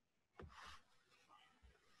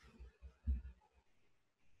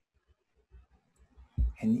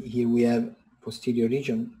 And here we have posterior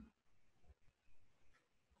region.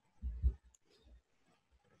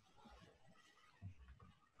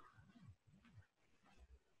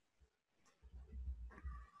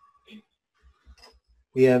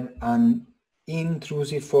 We have an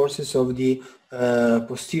intrusive forces of the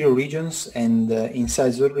posterior regions and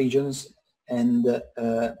incisor regions, and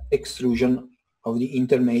extrusion of the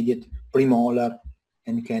intermediate premolar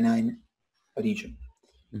and canine region.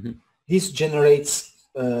 Mm-hmm. This generates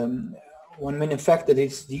one main effect, that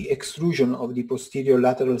is the extrusion of the posterior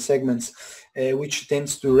lateral segments, which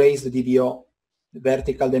tends to raise the DVO, the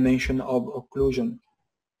vertical dimension of occlusion.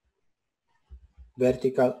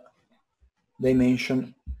 Vertical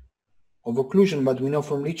dimension of occlusion, but we know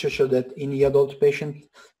from literature that in the adult patient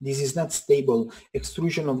this is not stable.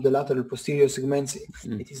 Extrusion of the lateral posterior segments,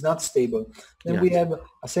 it is not stable. Then we have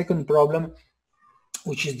a second problem,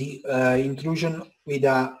 which is the intrusion with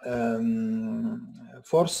a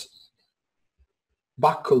force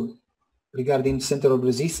buckle regarding center of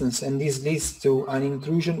resistance, and this leads to an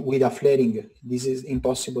intrusion with a flaring. This is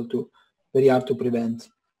impossible to, very hard to prevent.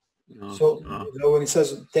 So lower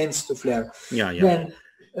incisor tends to flare. Then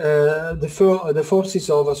the forces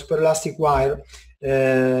of a superelastic wire,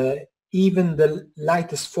 even the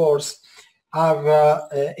lightest force, are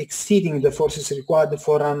exceeding the forces required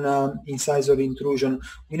for an incisor intrusion.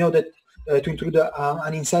 We know that to intrude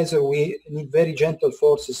an incisor, we need very gentle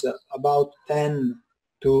forces, about 10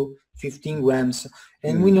 to 15 grams.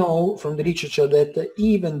 And we know from the literature that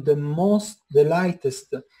even the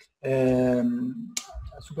lightest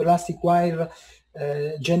superelastic wire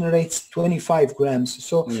generates 25 grams.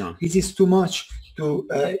 So this is too much to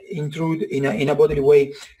intrude in a bodily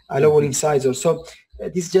way a lower incisor. So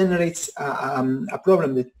this generates a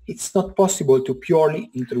problem that it's not possible to purely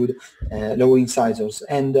intrude lower incisors,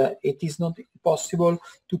 and it is not possible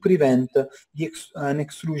to prevent an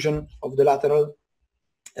extrusion of the lateral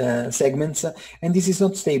segments, and this is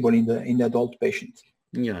not stable in the adult patient.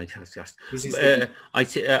 Yes. I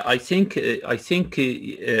think the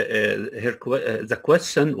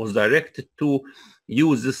question was directed to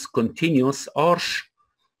use this continuous arch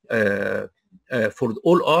for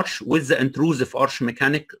all arch with the intrusive arch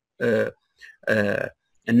mechanic,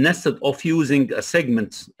 instead of using a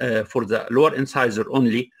segment for the lower incisor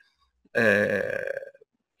only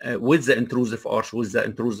with the intrusive arch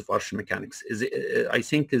mechanics. I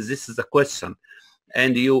think this is the question.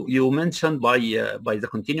 And you mentioned by the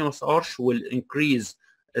continuous arch will increase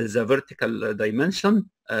the vertical dimension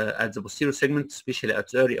at the posterior segment, especially at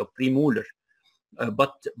the area of premolar.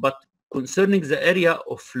 But concerning the area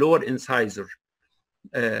of lower incisor,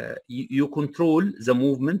 you control the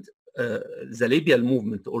movement, the labial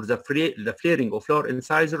movement, or the flaring of lower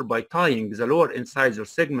incisor by tying the lower incisor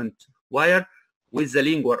segment wire with the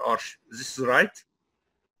lingual arch. This is right?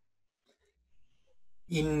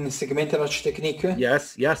 In segmental arch technique?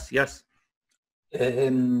 Yes.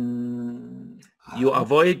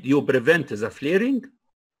 You prevent the flaring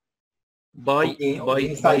by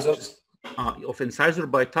incisors of incisor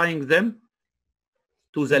by tying them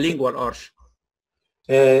to the lingual arch.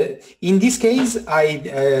 In this case, I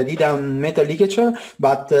did a metal ligature,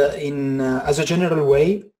 but as a general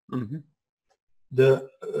way, the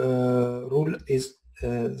rule is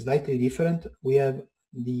slightly different. We have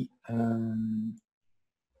the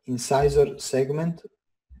incisor segment.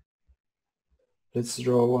 Let's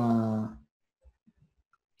draw a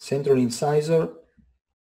central incisor,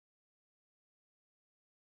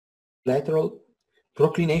 lateral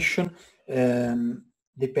proclination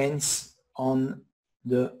depends on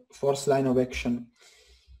the force line of action.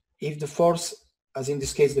 If the force, as in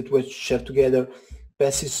this case that we share together,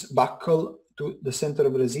 passes buccal to the center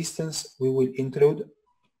of resistance, we will intrude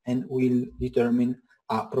and will determine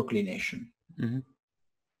a proclination.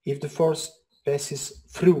 If the force passes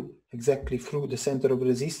through, exactly through the center of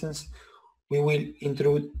resistance, we will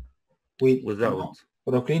intrude without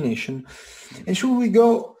reclination. And should we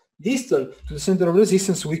go distal to the center of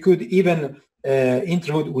resistance, we could even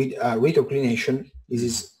intrude with retroclination. This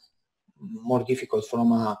is more difficult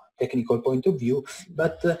from a technical point of view,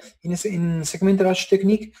 but in segmental arch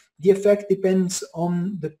technique, the effect depends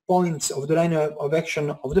on the points of the line of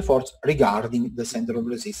action of the force regarding the center of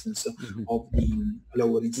resistance of the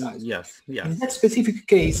lower incisor. Yes, yes. In that specific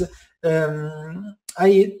case,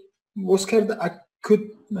 I was scared I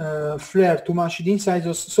could flare too much the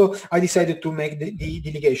incisors, so I decided to make the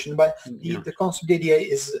delegation. But the concept, the idea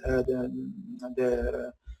is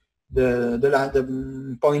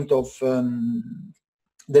the point of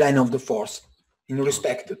the line of the force in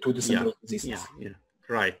respect to the center of resistance.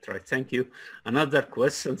 Right. Thank you. Another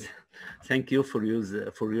question. Thank you for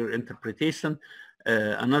your interpretation.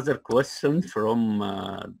 Another question from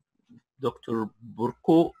Dr.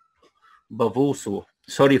 Burko Bavoso.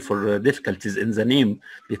 Sorry for difficulties in the name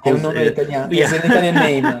because it's an Italian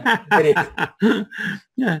name.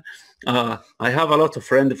 I have a lot of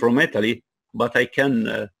friends from Italy, but I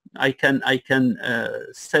can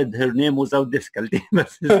said her name without difficulty.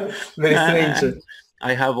 Very strange.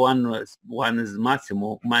 I have one is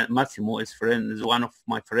Massimo. Massimo is one of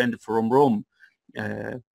my friend from Rome.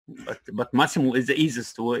 But Massimo is the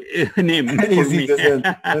easiest name for me.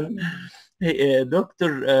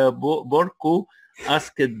 Dr. Borko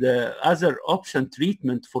asked the other option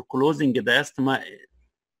treatment for closing the diastema.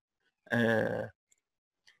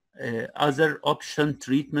 Other option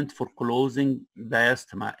treatment for closing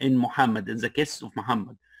diastema in Muhammad, in the case of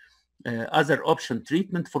Muhammad. Other option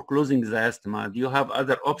treatment for closing the diastema. Do you have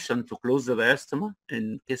other option to close the diastema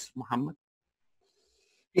in case of Muhammad?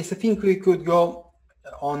 Yes, I think we could go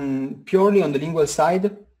purely on the lingual side.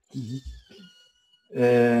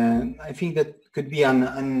 I think that could be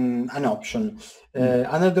an option.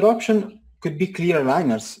 Another option could be clear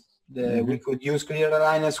aligners. We could use clear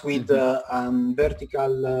aligners with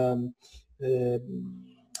vertical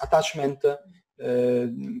attachment,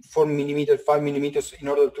 4 millimeters, 5 millimeters, in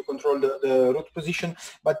order to control the root position.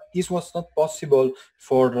 But this was not possible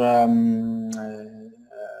for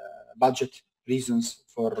budget reasons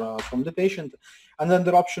from the patient.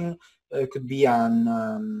 Another option could be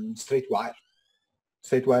an straight wire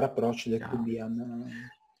approach. That could be an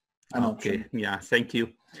option. Yeah, thank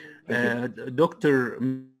you. Dr.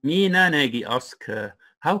 Mina Nagy asked,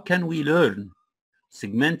 how can we learn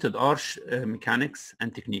segmented arch mechanics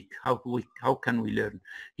and technique? How can we learn?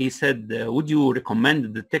 He said, would you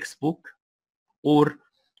recommend the textbook, or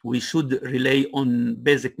we should rely on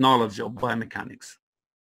basic knowledge of biomechanics?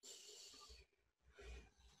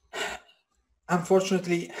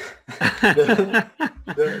 Unfortunately, the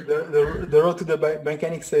road to the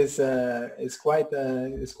biomechanics is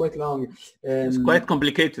quite long. It's quite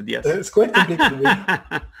complicated, yes. It's quite complicated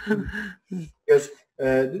because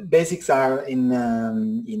basics are in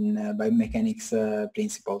biomechanics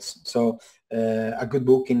principles. So a good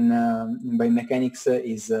book in biomechanics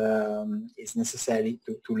is necessary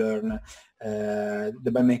to learn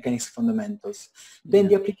the biomechanics fundamentals. Then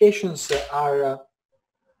the applications are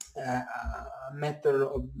a matter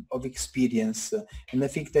of experience, and I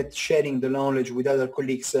think that sharing the knowledge with other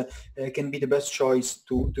colleagues can be the best choice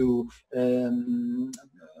to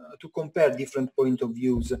compare different point of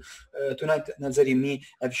views. Tonight, Nazari and me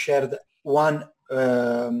have shared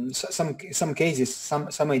some cases,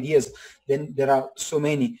 some ideas. Then there are so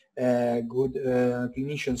many good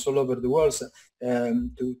clinicians all over the world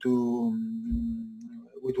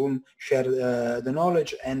with whom share the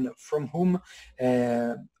knowledge and from whom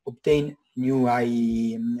obtain new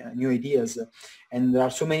ideas. And there are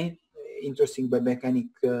so many interesting biomechanic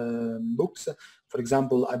books. For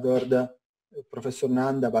example, I've heard Professor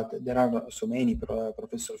Nanda, but there are so many,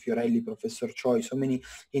 Professor Fiorelli, Professor Choi, so many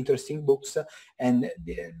interesting books, and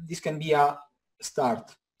this can be a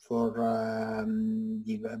start for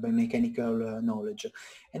the biomechanical knowledge.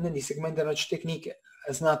 And then the segmental arch technique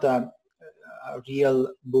is not a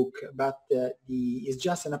real book, but is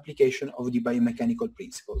just an application of the biomechanical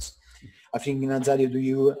principles. I think, Nazario, do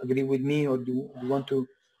you agree with me, or do you want to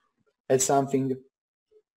add something?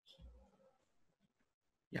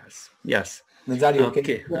 Yes. Nazario,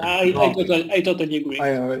 okay. I totally agree.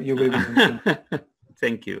 You agree with me?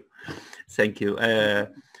 Thank you.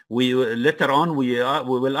 We later on we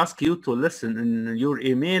will ask you to listen in your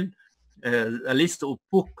email a list of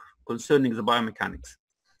book concerning the biomechanics.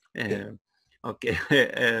 Okay.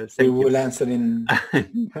 We will answer in.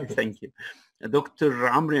 Thank you. Dr.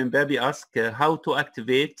 Amri Mbabi asked how to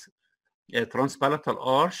activate a transpalatal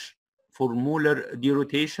arch for molar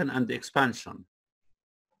derotation and expansion.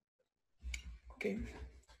 Okay.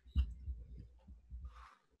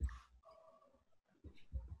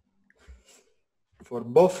 For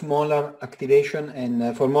both molar activation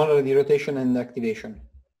and for molar derotation and activation.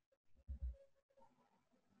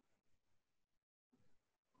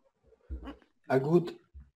 A good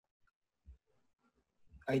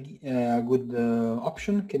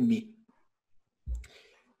option can be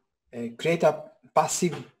create a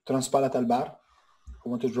passive transpalatal bar. I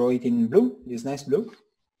want to draw it in blue, this nice blue.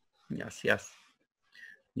 Yes, yes.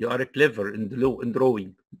 You are clever in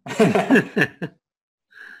drawing.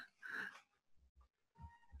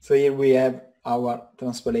 So here we have our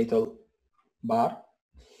transpalatal bar,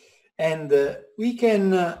 and we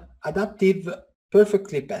can adapt it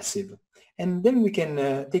perfectly passive. And then we can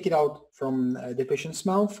take it out from the patient's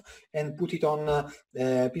mouth and put it on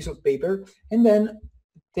a piece of paper, and then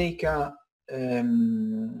take a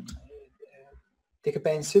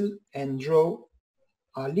pencil and draw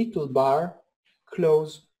a little bar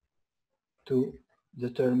close to the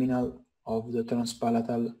terminal of the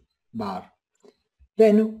transpalatal bar.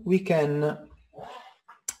 Then we can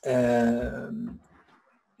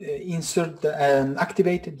insert and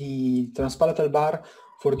activate the transpalatal bar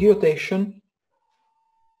for derotation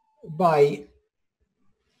by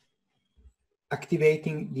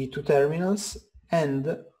activating the two terminals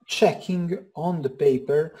and checking on the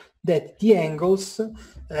paper that the angles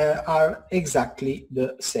are exactly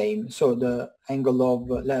the same. So the angle of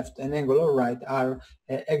left and angle of right are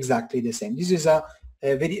exactly the same. This is a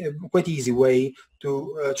quite easy way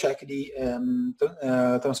to check the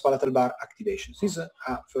transpalatal bar activation. This is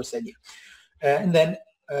a first idea. And then,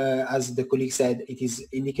 as the colleague said, it is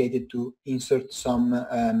indicated to insert some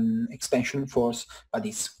expansion force, but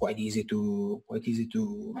it's quite easy to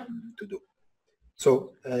do.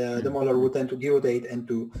 So the molar will tend to derotate and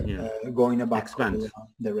to go in a backward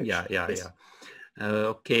direction. Yeah.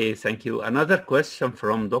 Okay, thank you. Another question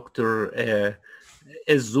from Dr.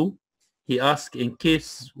 Ezu. He asked, in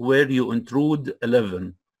case where you intrude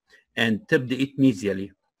 11 and tipped it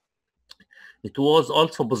mesially, it was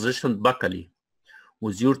also positioned buccally.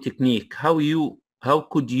 With your technique, how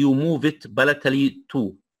could you move it palatally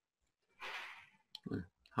too?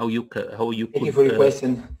 How you could? Thank you for your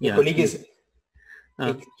question. The colleague is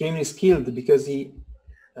extremely skilled because he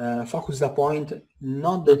focused the point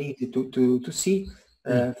not that easy to see.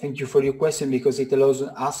 Thank you for your question because it allows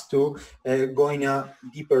us to go in a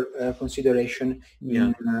deeper consideration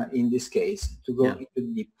in this case, to go into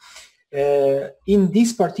deep. In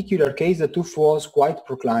this particular case, the tooth was quite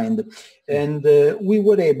proclined, and we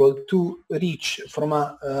were able to reach from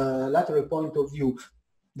a lateral point of view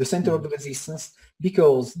the center of resistance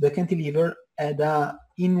because the cantilever had a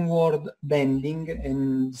inward bending,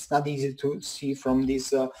 and it's not easy to see from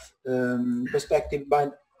this perspective,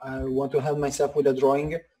 but I want to help myself with a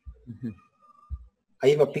drawing. I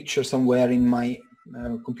have a picture somewhere in my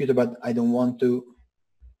computer, but I don't want to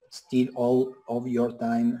steal all of your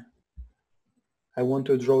time. I want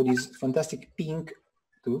to draw this fantastic pink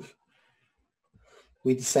tooth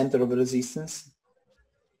with the center of resistance.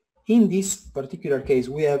 In this particular case,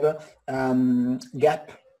 we have a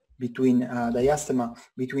gap between diastema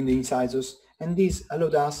between the incisors, and this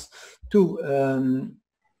allowed us to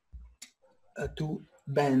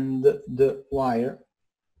bend the wire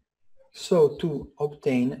so to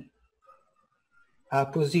obtain a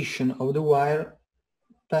position of the wire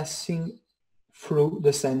passing through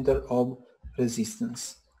the center of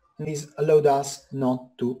resistance. And this allowed us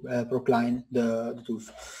not to procline the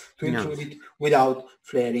tooth, to intrude it without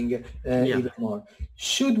flaring even more.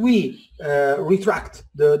 Should we retract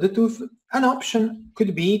the tooth? An option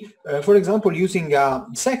could be, for example, using a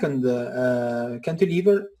second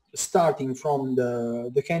cantilever starting from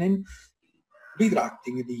the cannon,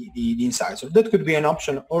 retracting the incisor. That could be an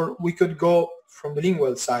option, or we could go from the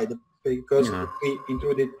lingual side because if we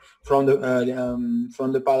intrude it from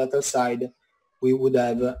the palatal side, we would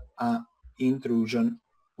have an intrusion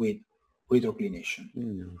with retroclination.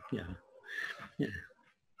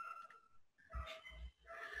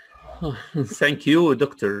 Thank you,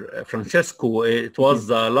 Dr. Francesco. It was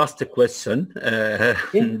the last question.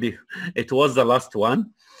 It was the last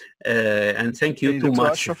one. And thank you too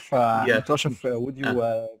much. Dr. Ashraf, would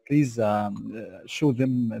you please show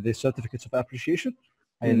them the certificates of appreciation?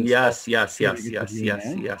 Yes.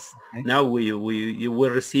 Okay. Now you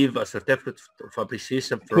will receive a certificate of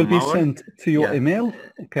appreciation from it will be sent to your email.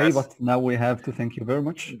 Okay, but now we have to thank you very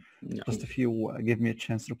much. Just if you give me a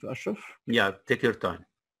chance, Dr. Ashraf. Yeah, take your time.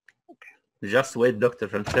 Okay. Just wait, Dr.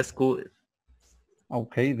 Francesco.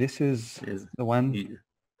 Okay, this is the one.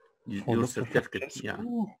 Your certificate.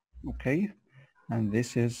 Okay. And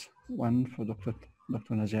this is one for Dr.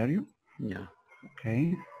 Nazario. Yeah.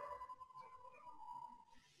 Okay.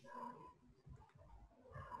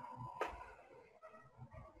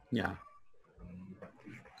 Yeah.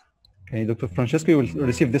 Okay, Dr. Francesco, you will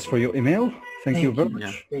receive this for your email. Thank you very much.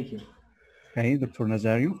 Yeah. Thank you. Okay, Dr.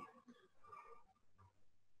 Nazario.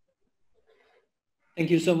 Thank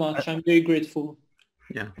you so much. I'm very grateful.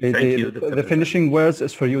 Yeah. Okay, Thank you, Dr. the finishing words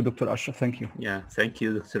is for you, Dr. Ashraf. Thank you. Yeah, thank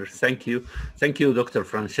you, Doctor. Thank you. Thank you, Dr.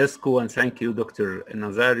 Francesco, and thank you, Dr.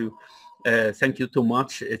 Nazario. Thank you too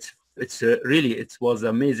much. It's really, it was an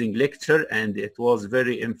amazing lecture, and it was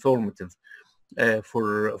very informative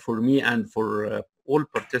for me and for all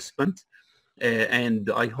participants. And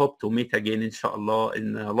I hope to meet again, inshallah,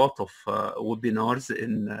 in a lot of webinars,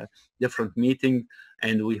 in different meetings.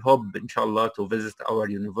 And we hope, inshallah, to visit our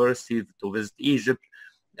university, to visit Egypt,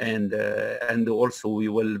 and also we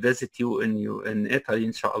will visit you in Italy,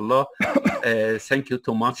 inshallah. Thank you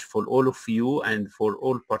too much for all of you and for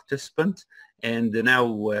all participants. And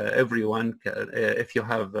now everyone, if you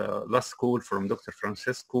have a last call from Dr.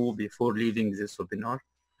 Francesco before leaving this webinar.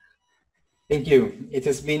 Thank you. It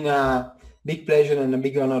has been a big pleasure and a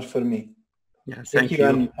big honor for me. Yeah, thank you.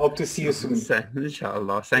 And hope to see you soon.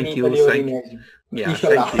 Inshallah. Thank you. Yeah,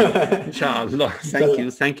 Inshallah. thank you. Inshallah.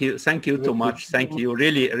 Thank you too much. Thank you.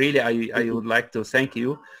 Really, I would like to thank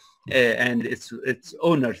you. And it's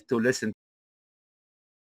honor to listen